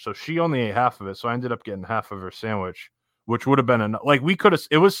sandwich. So she only ate half of it, so I ended up getting half of her sandwich, which would have been enough. Like we could have,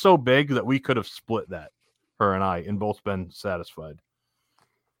 it was so big that we could have split that, her and I, and both been satisfied.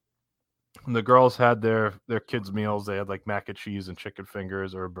 And the girls had their kids' meals. They had like mac and cheese and chicken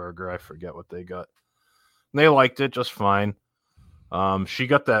fingers or a burger. I forget what they got. And they liked it just fine. She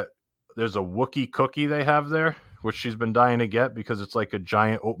got that. There's a Wookiee cookie they have there, which she's been dying to get because it's like a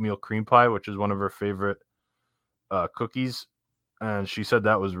giant oatmeal cream pie, which is one of her favorite cookies. And she said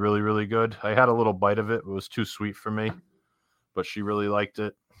that was really, really good. I had a little bite of it. It was too sweet for me, but she really liked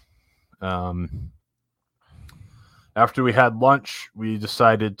it. After we had lunch, we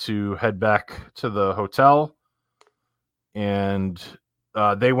decided to head back to the hotel, and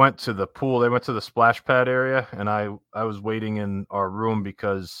they went to the pool. They went to the splash pad area, and I was waiting in our room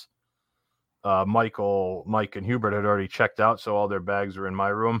because Mike, and Hubert had already checked out, so all their bags were in my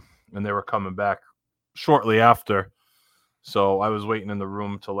room, and they were coming back shortly after. So I was waiting in the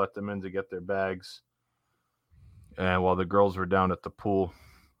room to let them in to get their bags, and while the girls were down at the pool,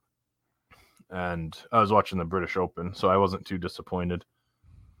 and I was watching the British Open, so I wasn't too disappointed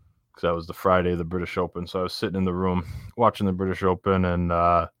because that was the Friday of the British Open. So I was sitting in the room watching the British Open,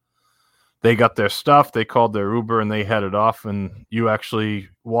 and they got their stuff. They called their Uber, and they headed off. And you actually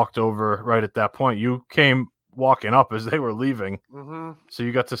walked over right at that point. You came walking up as they were leaving. Mm-hmm. So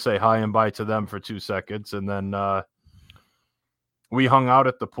you got to say hi and bye to them for 2 seconds. And then we hung out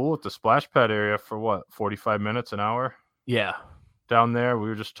at the pool at the splash pad area for 45 minutes, an hour Yeah. down there. We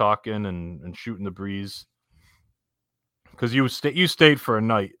were just talking and shooting the breeze. Because you stayed for a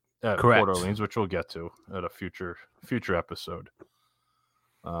night at Correct. Port Orleans, which we'll get to at a future episode.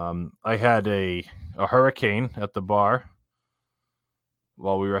 I had a hurricane at the bar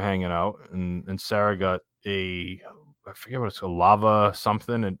while we were hanging out, and Sarah got I forget what it's called, lava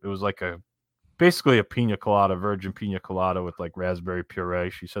something, and it was like basically a pina colada, virgin pina colada with like raspberry puree.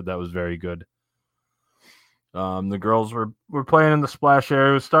 She said that was very good. The girls were playing in the splash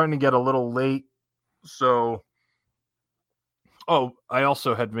area. It was starting to get a little late, so I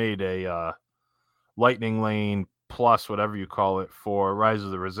also had made a Lightning Lane Plus, whatever you call it, for Rise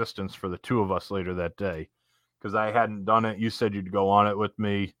of the Resistance for the two of us later that day, because I hadn't done it. You said you'd go on it with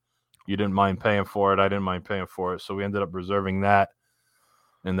me. You didn't mind paying for it. I didn't mind paying for it, so we ended up reserving that,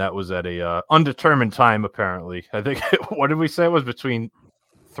 and that was at a undetermined time. Apparently, I think what did we say it was between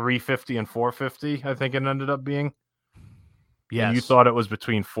 3:50 and 4:50? I think it ended up being. Yes. And you thought it was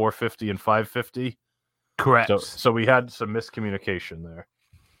between 4:50 and 5:50. Correct. So we had some miscommunication there,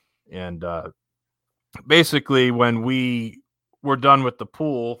 and basically, when we were done with the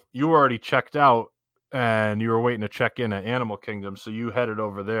pool, you were already checked out and you were waiting to check in at Animal Kingdom. So you headed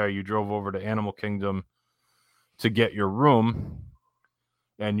over there. You drove over to Animal Kingdom to get your room,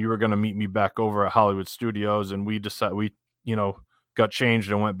 and you were going to meet me back over at Hollywood Studios. And we got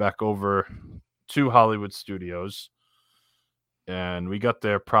changed and went back over to Hollywood Studios. And we got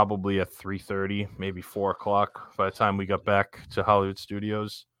there probably at 3:30, maybe 4 o'clock by the time we got back to Hollywood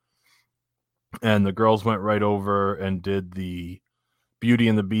Studios. And the girls went right over and did the Beauty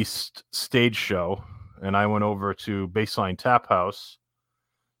and the Beast stage show. And I went over to Baseline Tap House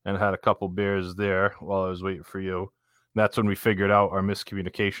and had a couple beers there while I was waiting for you. That's when we figured out our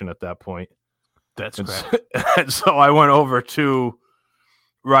miscommunication at that point. That's And correct. and so I went over to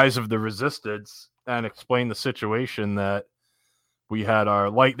Rise of the Resistance and explained the situation that we had our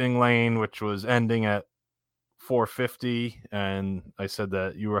Lightning Lane, which was ending at 4:50, and I said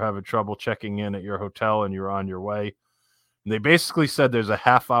that you were having trouble checking in at your hotel and you were on your way. And they basically said there's a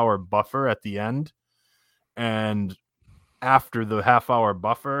half-hour buffer at the end, and after the half-hour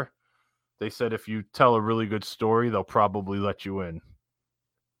buffer, they said if you tell a really good story, they'll probably let you in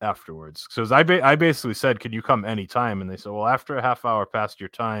afterwards. So I basically said, "Can you come anytime?" And they said, "Well, after a half hour past your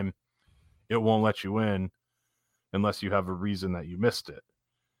time, it won't let you in unless you have a reason that you missed it."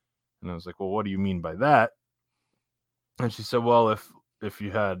 And I was like, "Well, what do you mean by that?" And she said, "Well, if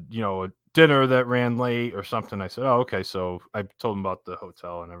you had, a dinner that ran late or something." I said, "Oh, okay." So I told them about the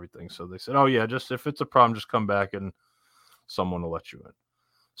hotel and everything. So they said, "Oh, yeah, just if it's a problem, just come back and someone will let you in."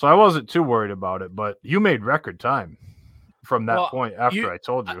 So I wasn't too worried about it, but you made record time from that point after I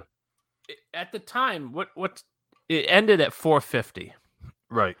told you. At the time, what it ended at 4:50.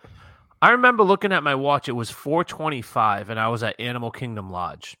 Right. I remember looking at my watch. It was 4:25, and I was at Animal Kingdom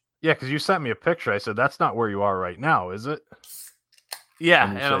Lodge. Yeah, because you sent me a picture. I said, "That's not where you are right now, is it?" Yeah,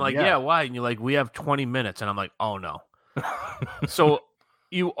 And and you I'm said, like, "Yeah." yeah, why? And you're like, we have 20 minutes, and I'm like, oh no. So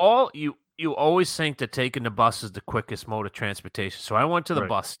you always think that taking the bus is the quickest mode of transportation. So I went to the Right.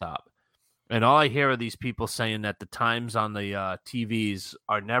 bus stop, and all I hear are these people saying that the times on the TVs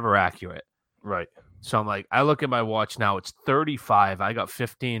are never accurate. Right. So I'm like, I look at my watch now, it's 35. I got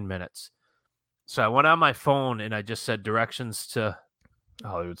 15 minutes. So I went on my phone and I just said directions to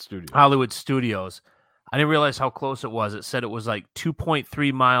Hollywood Studios. Hollywood Studios. I didn't realize how close it was. It said it was like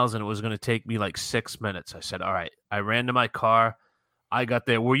 2.3 miles and it was going to take me like 6 minutes. I said, all right. I ran to my car. I got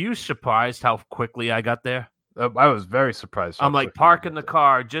there. Were you surprised how quickly I got there? I was very surprised. how I'm like quickly you parking got the there.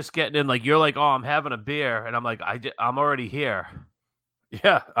 car, just getting in. Like, you're like, oh, I'm having a beer. And I'm like, I'm already here.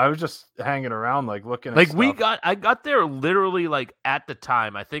 Yeah, I was just hanging around, like looking at Like stuff. I got there literally like at the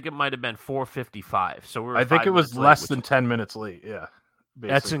time. I think it might have been 4:55. So we were I think 5 it was minutes late, less which- than 10 minutes late. Yeah.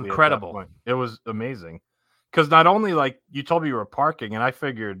 That's basically, at that incredible. point. It was amazing. Because not only like you told me you were parking, and I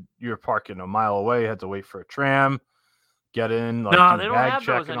figured you were parking a mile away, had to wait for a tram, get in. Like, No, do they don't bag have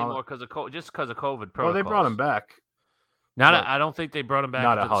check those and all anymore because of COVID that. protocols. Well, they brought them back. Not, But I don't think they brought him back.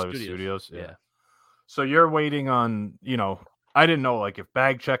 not to at the Hollywood studios. Studios. Yeah. So you're waiting on, I didn't know like if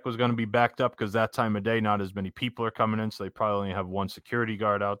bag check was going to be backed up because that time of day, not as many people are coming in. So they probably only have one security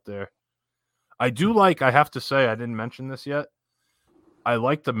guard out there. I have to say, I didn't mention this yet. I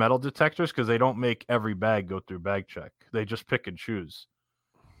like the metal detectors because they don't make every bag go through bag check. They just pick and choose.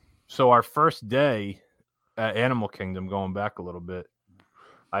 So our first day at Animal Kingdom, going back a little bit,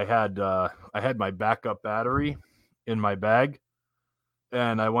 I had my backup battery in my bag.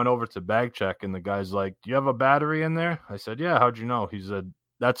 And I went over to bag check, and the guy's like, "Do you have a battery in there?" I said, "Yeah." How'd you know? He said,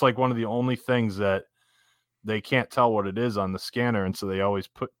 "That's like one of the only things that they can't tell what it is on the scanner, and so they always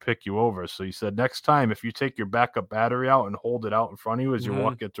pick you over." So he said, "Next time, if you take your backup battery out and hold it out in front of you as you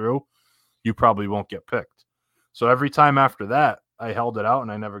walk it through, you probably won't get picked." So every time after that, I held it out,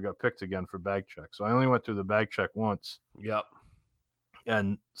 and I never got picked again for bag check. So I only went through the bag check once. Yep.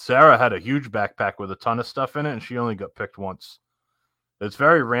 And Sarah had a huge backpack with a ton of stuff in it, and she only got picked once. It's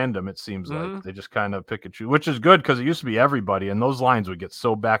very random, it seems like. They just kind of pick and choose, which is good because it used to be everybody, and those lines would get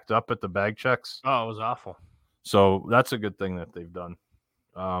so backed up at the bag checks. Oh, it was awful. So that's a good thing that they've done.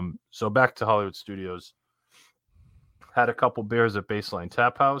 So back to Hollywood Studios. Had a couple beers at Baseline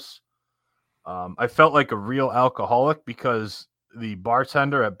Tap House. I felt like a real alcoholic because the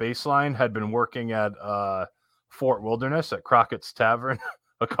bartender at Baseline had been working at Fort Wilderness at Crockett's Tavern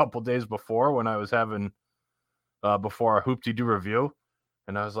a couple days before when I was having before our Hoop-Dee-Doo review.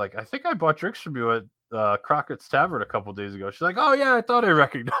 And I was like, "I think I bought drinks from you at Crockett's Tavern a couple days ago." She's like, "Oh, yeah, I thought I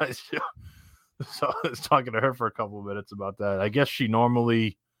recognized you." So I was talking to her for a couple of minutes about that. I guess she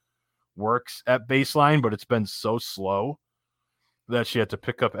normally works at Baseline, but it's been so slow that she had to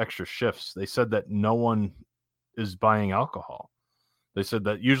pick up extra shifts. They said that no one is buying alcohol. They said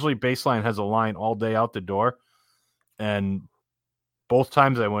that usually Baseline has a line all day out the door. And both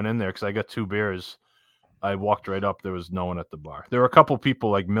times I went in there, because I got 2 beers, I walked right up. There was no one at the bar. There were a couple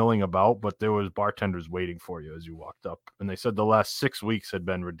people like milling about, but there was bartenders waiting for you as you walked up. And they said the last 6 weeks had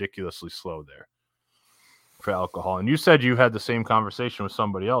been ridiculously slow there for alcohol. And you said you had the same conversation with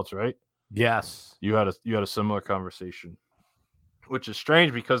somebody else, right? Yes. You had a similar conversation, which is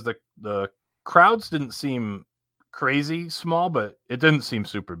strange because the crowds didn't seem crazy small, but it didn't seem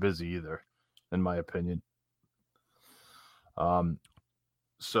super busy either, in my opinion.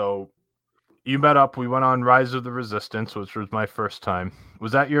 So you met up. We went on Rise of the Resistance, which was my first time.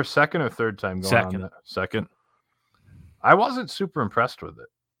 Was that your second or third time going on that? Second. I wasn't super impressed with it.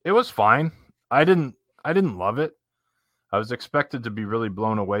 It was fine. I didn't love it. I was expected to be really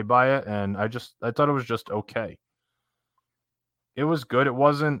blown away by it, and I thought it was just okay. It was good.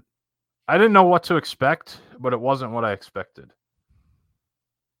 I didn't know what to expect, but it wasn't what I expected.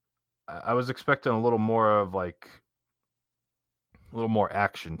 I was expecting a little more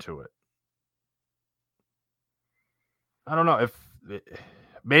action to it. I don't know if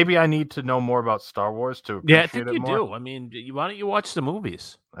maybe I need to know more about Star Wars to appreciate Yeah, I think it you more. do. I mean, why don't you watch the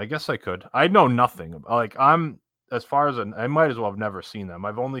movies? I guess I could. I know nothing. As far as I might as well have never seen them.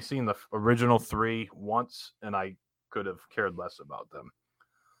 I've only seen the original 3 once, and I could have cared less about them.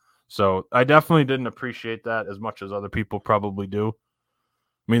 So I definitely didn't appreciate that as much as other people probably do.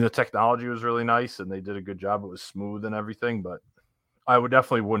 I mean, the technology was really nice, and they did a good job. It was smooth and everything, but I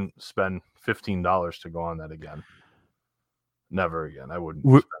wouldn't spend $15 to go on that again. Never again. I wouldn't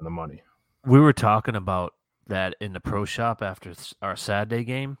spend the money. We were talking about that in the pro shop after our Saturday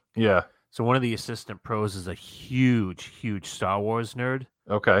game. Yeah. So one of the assistant pros is a huge, huge Star Wars nerd.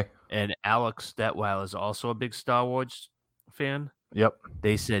 Okay. And Alex Detweiler is also a big Star Wars fan. Yep.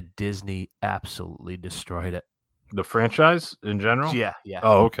 They said Disney absolutely destroyed it. The franchise in general? Yeah.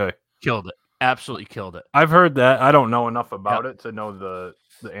 Oh, okay. Killed it. Absolutely killed it. I've heard that. I don't know enough about it to know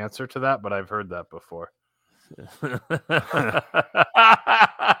the answer to that, but I've heard that before.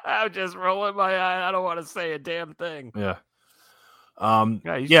 I'm just rolling my eye. I don't want to say a damn thing. Yeah.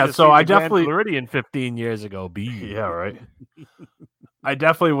 Yeah. So I definitely Floridian 15 years ago. Yeah, right. I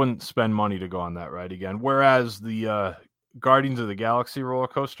definitely wouldn't spend money to go on that ride again. Whereas the Guardians of the Galaxy roller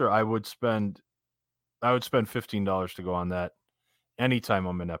coaster, I would spend $15 to go on that anytime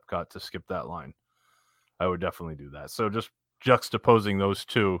I'm in Epcot to skip that line. I would definitely do that. So just juxtaposing those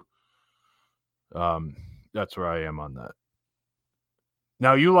two, that's where I am on that.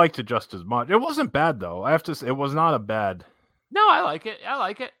 Now, you liked it just as much. It wasn't bad, though. I have to say, it was not a bad No, I like it.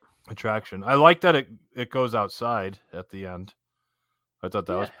 attraction. I like that it goes outside at the end. I thought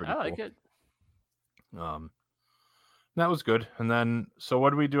that was pretty cool. I like it. That was good. And then, so what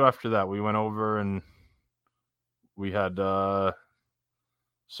did we do after that? We went over and we had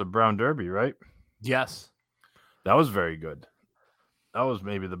some Brown Derby, right? Yes. That was very good. That was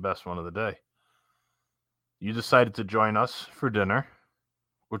maybe the best one of the day. you decided to join us for dinner,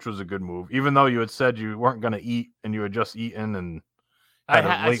 which was a good move. Even though you had said you weren't going to eat and you had just eaten and had a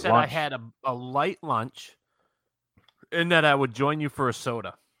I late said lunch. I had a light lunch and that I would join you for a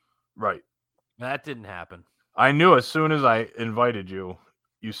soda. Right. That didn't happen. I knew as soon as I invited you,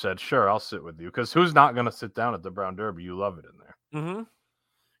 you said, sure, I'll sit with you. Because who's not going to sit down at the Brown Derby? You love it in there. Mm-hmm.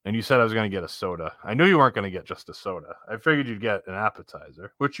 And you said I was going to get a soda. I knew you weren't going to get just a soda. I figured you'd get an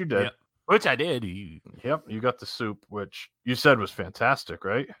appetizer, which you did. Yeah. Which I did. Yep, you got the soup, which you said was fantastic,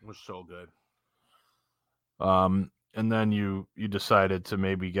 right? It was so good. And then you decided to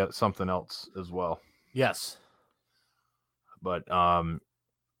maybe get something else as well. Yes. But so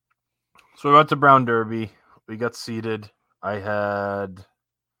we went to Brown Derby. We got seated. I had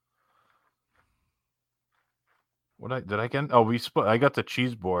did I get? Oh, we split. I got the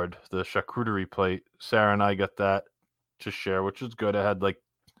cheese board, the charcuterie plate. Sarah and I got that to share, which was good. I had like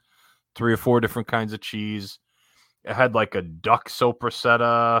 3 or 4 different kinds of cheese. It had like a duck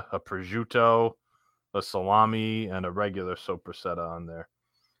sopressata, a prosciutto, a salami, and a regular sopressata on there.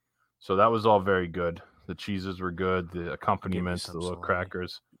 So that was all very good. The cheeses were good. The accompaniments, the little salami.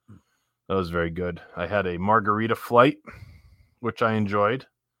 crackers. That was very good. I had a margarita flight, which I enjoyed.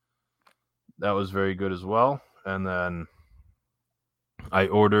 That was very good as well. And then I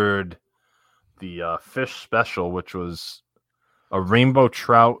ordered the fish special, which was a rainbow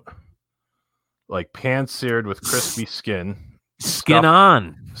trout, like pan-seared with crispy skin. Skin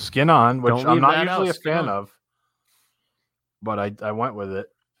on. Skin on, which Don't I'm leave not that usually out. a Skin fan on. of. But I went with it.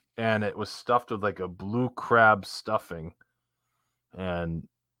 And it was stuffed with like a blue crab stuffing. And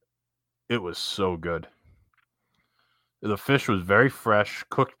it was so good. The fish was very fresh,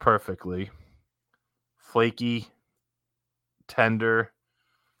 cooked perfectly, flaky, tender.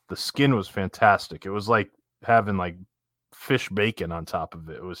 The skin was fantastic. It was like having like fish bacon on top of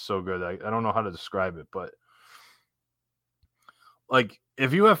it. It was so good. I don't know how to describe it, but like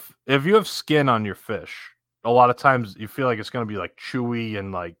if you have skin on your fish, a lot of times you feel like it's going to be like chewy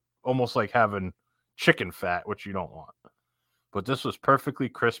and like almost like having chicken fat, which you don't want. But this was perfectly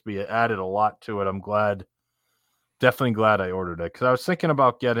crispy. It added a lot to it. I'm definitely glad I ordered it, because I was thinking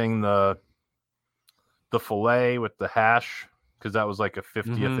about getting the filet with the hash, because that was like a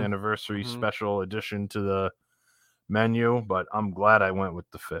 50th anniversary special addition to the menu. But I'm glad I went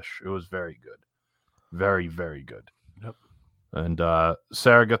with the fish. It was very good. Very, very good. Yep. And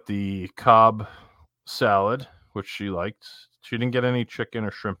Sarah got the Cobb salad, which she liked. She didn't get any chicken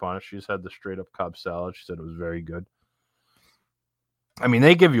or shrimp on it. She just had the straight up Cobb salad. She said it was very good. I mean,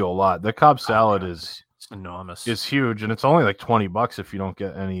 they give you a lot. The Cobb salad It's enormous. is huge, and it's only like $20 if you don't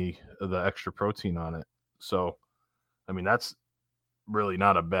get any of the extra protein on it. So, I mean, that's really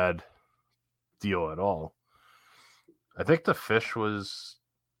not a bad deal at all. I think the fish was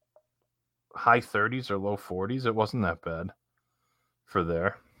high 30s or low 40s. It wasn't that bad for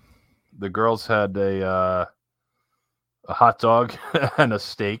there. The girls had a hot dog and a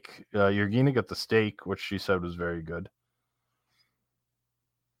steak. Yergina got the steak, which she said was very good.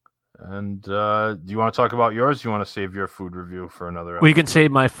 And do you want to talk about yours? Do you want to save your food review for another episode? We can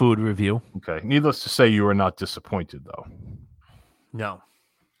save my food review. Okay. Needless to say, you were not disappointed, though. No.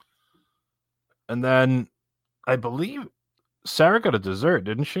 And then I believe Sarah got a dessert,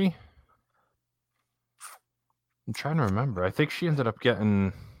 didn't she? I'm trying to remember. I think she ended up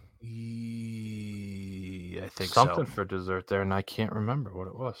getting I think something so. for dessert there, and I can't remember what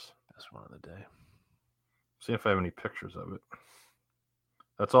it was. That's one of the day. See if I have any pictures of it.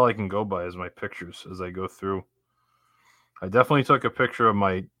 That's all I can go by is my pictures as I go through. I definitely took a picture of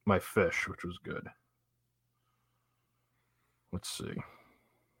my fish, which was good. Let's see.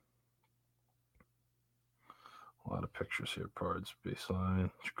 A lot of pictures here. Pards, baseline,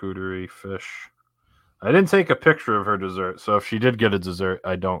 charcuterie, fish. I didn't take a picture of her dessert, so if she did get a dessert,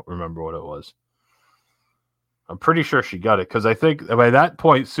 I don't remember what it was. I'm pretty sure she got it, because I think by that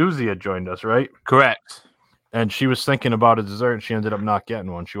point, Susie had joined us, right? Correct. And she was thinking about a dessert, and she ended up not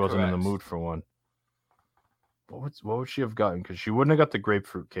getting one. She wasn't in the Correct. mood for one. What would she have gotten? Because she wouldn't have got the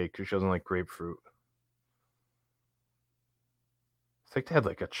grapefruit cake, because she doesn't like grapefruit. I think they had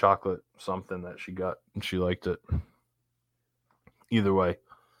like a chocolate something that she got, and she liked it. Either way.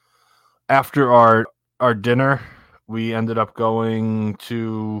 After our dinner, we ended up going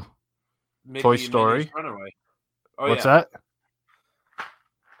to Toy Story. Runaway. Oh, What's yeah. that?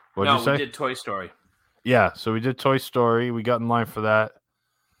 What'd you say? We did Toy Story. Yeah, so we did Toy Story. We got in line for that.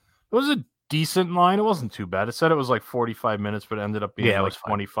 It was a decent line. It wasn't too bad. It said it was like 45 minutes, but it ended up being Yeah, it like was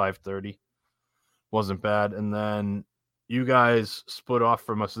fine. 25, 30. Wasn't bad. And then you guys split off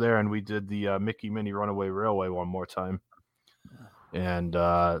from us there, and we did the Mickey Minnie Runaway Railway one more time. And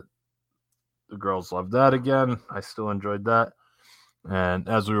The girls loved that again. I still enjoyed that. And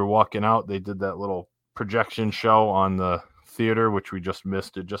as we were walking out, they did that little projection show on the theater, which we just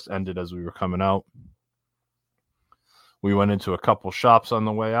missed. It just ended as we were coming out. We went into a couple shops on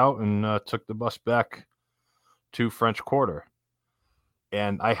the way out and took the bus back to French Quarter.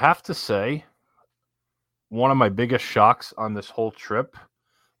 And I have to say, one of my biggest shocks on this whole trip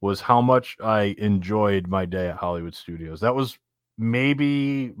was how much I enjoyed my day at Hollywood Studios. That was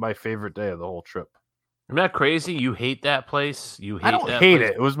maybe my favorite day of the whole trip. Isn't that crazy? You hate that place? You hate I don't that hate place?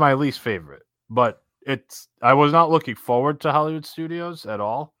 it. It was my least favorite, but I was not looking forward to Hollywood Studios at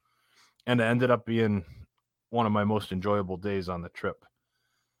all, and it ended up being one of my most enjoyable days on the trip.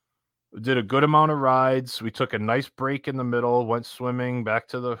 We did a good amount of rides. We took a nice break in the middle, went swimming, back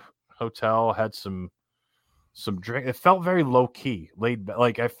to the hotel, had some drink. It felt very low key, laid back.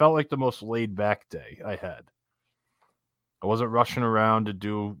 Like I felt like the most laid back day I had. I wasn't rushing around to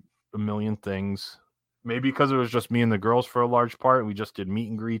do a million things. Maybe because it was just me and the girls for a large part. We just did meet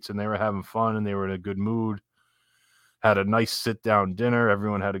and greets and they were having fun and they were in a good mood. Had a nice sit down dinner.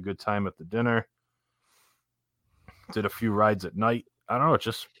 Everyone had a good time at the dinner. Did a few rides at night. I don't know. It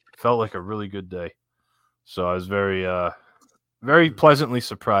just felt like a really good day. So I was very, very pleasantly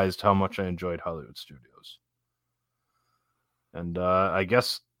surprised how much I enjoyed Hollywood Studios. And I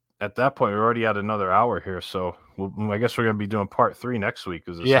guess at that point, we're already at another hour here. So I guess we're going to be doing part 3 next week.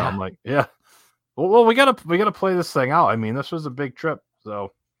 Does it sound like, yeah. Well, we gotta play this thing out. I mean, this was a big trip.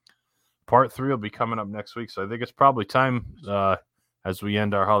 So part 3 will be coming up next week. So I think it's probably time as we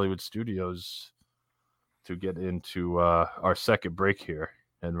end our Hollywood Studios to get into our second break here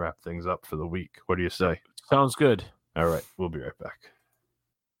and wrap things up for the week. What do you say? Sounds good. All right, we'll be right back.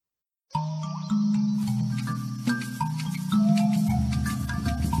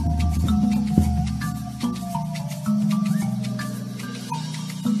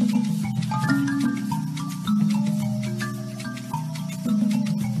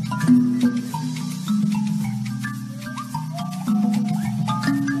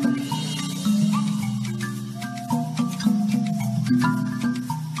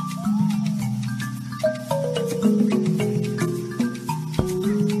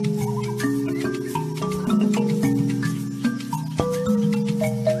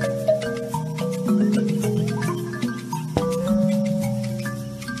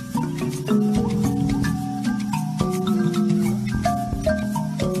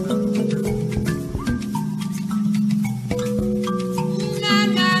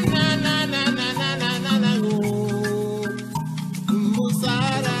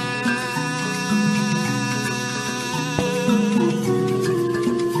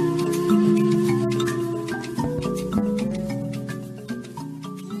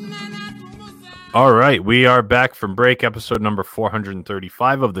 All right, we are back from break. Episode number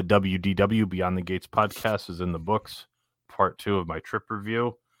 435 of the WDW Beyond the Gates podcast is in the books. Part 2 of my trip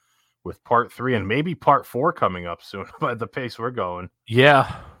review, with part 3 and maybe part 4 coming up soon by the pace we're going.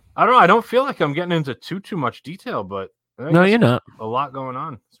 Yeah. I don't know. I don't feel like I'm getting into too much detail, but No, you're not. a lot going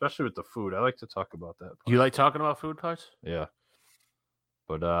on, especially with the food. I like to talk about that. You like talking about food parts? Yeah.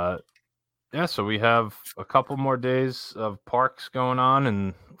 But yeah, so we have a couple more days of parks going on,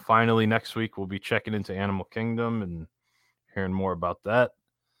 and finally next week we'll be checking into Animal Kingdom and hearing more about that.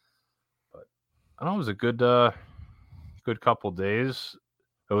 But I don't know, it was a good couple days.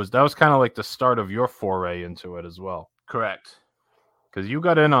 That was kind of like the start of your foray into it as well. Correct. Because you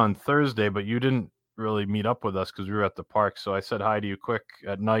got in on Thursday, but you didn't really meet up with us because we were at the park. So I said hi to you quick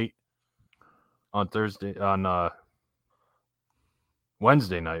at night on Thursday, on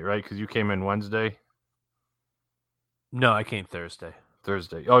Wednesday night, right? Because you came in Wednesday. No, I came Thursday.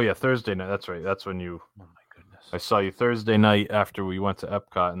 Thursday. Oh, yeah, Thursday night. That's right. That's when you... Oh, my goodness. I saw you Thursday night after we went to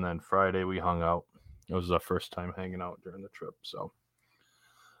Epcot, and then Friday we hung out. It was our first time hanging out during the trip, so...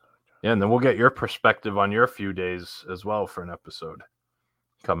 Yeah, and then we'll get your perspective on your few days as well for an episode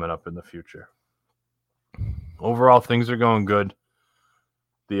coming up in the future. Overall, things are going good.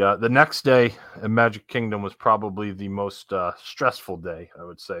 The next day in Magic Kingdom was probably the most stressful day, I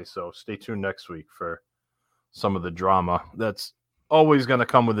would say. So stay tuned next week for some of the drama. That's always going to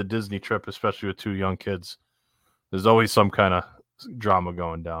come with a Disney trip, especially with 2 young kids. There's always some kind of drama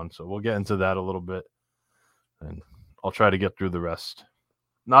going down. So we'll get into that a little bit. And I'll try to get through the rest.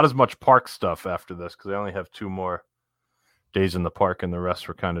 Not as much park stuff after this because I only have 2 more days in the park and the rest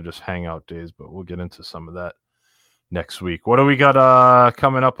were kind of just hangout days. But we'll get into some of that next week. What do we got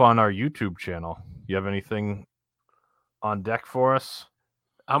coming up on our YouTube channel? You have anything on deck for us?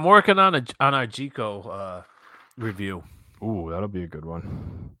 I'm working on our Jico review. Ooh, that'll be a good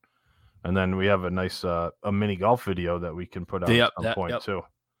one. And then we have a nice a mini golf video that we can put out at some point too.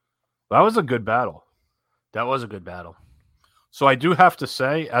 That was a good battle. That was a good battle. So I do have to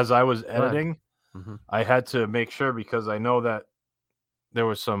say, as I was ahead. editing, Mhm. I had to make sure because I know that there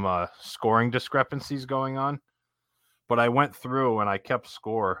was some scoring discrepancies going on. But I went through and I kept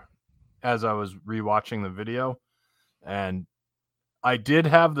score as I was rewatching the video. And I did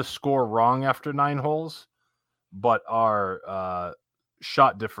have the score wrong after 9 holes, but our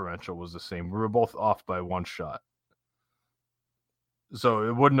shot differential was the same. We were both off by 1 shot. So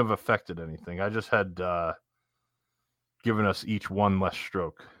it wouldn't have affected anything. I just had given us each 1 less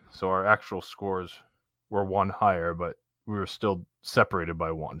stroke. So our actual scores were 1 higher, but we were still separated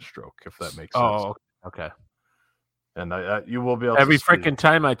by 1 stroke, if that makes sense. Oh, okay. And you will be able Every to see it. freaking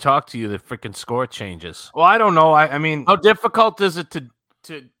time I talk to you, the freaking score changes. Well, I don't know. I mean, How difficult is it to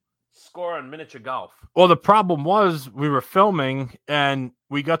score on miniature golf? well, the problem was we were filming and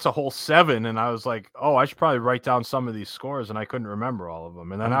we got to hole 7, and I was like, oh, I should probably write down some of these scores, and I couldn't remember all of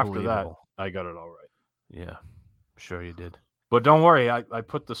them. And then after that, Unbelievable. I got it all right. Yeah, sure you did. But don't worry, I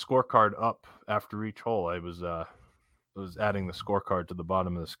put the scorecard up after each hole. I was adding the scorecard to the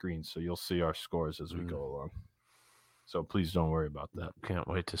bottom of the screen, so you'll see our scores as we go along. So please don't worry about that. Can't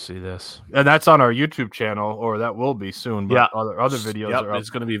wait to see this. And that's on our YouTube channel, or that will be soon. But Yeah. other videos Yep, are up. it's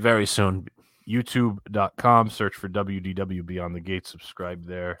going to be very soon. YouTube.com. Search for WDW Beyond the Gate. Subscribe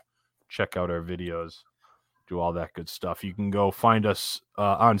there. Check out our videos. Do all that good stuff. You can go find us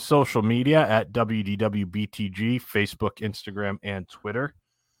on social media at WDWBTG, Facebook, Instagram, and Twitter.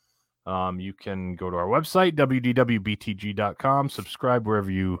 You can go to our website, WDWBTG.com. Subscribe wherever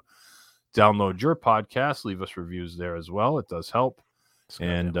you download your podcast. Leave us reviews there as well. It does help.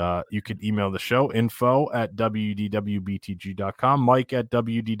 And you can email the show, info@WDWBTG.com, Mike at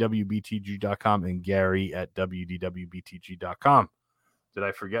WDWBTG.com, and Gary at WDWBTG.com. Did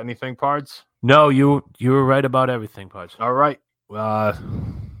I forget anything, Pards? No, you were right about everything, Pards. All right.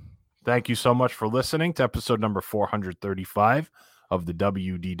 Thank you so much for listening to episode number 435 of the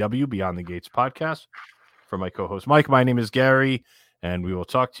WDW Beyond the Gates podcast. For my co-host Mike, my name is Gary, and we will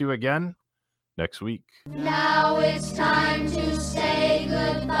talk to you again next week. Now it's time to say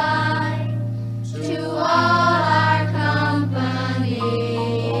goodbye to all our company.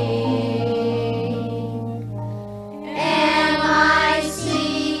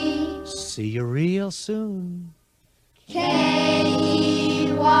 M-I-C See you real soon.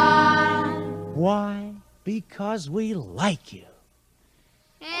 K-E-Y Why? Because we like you.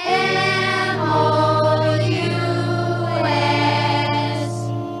 M-O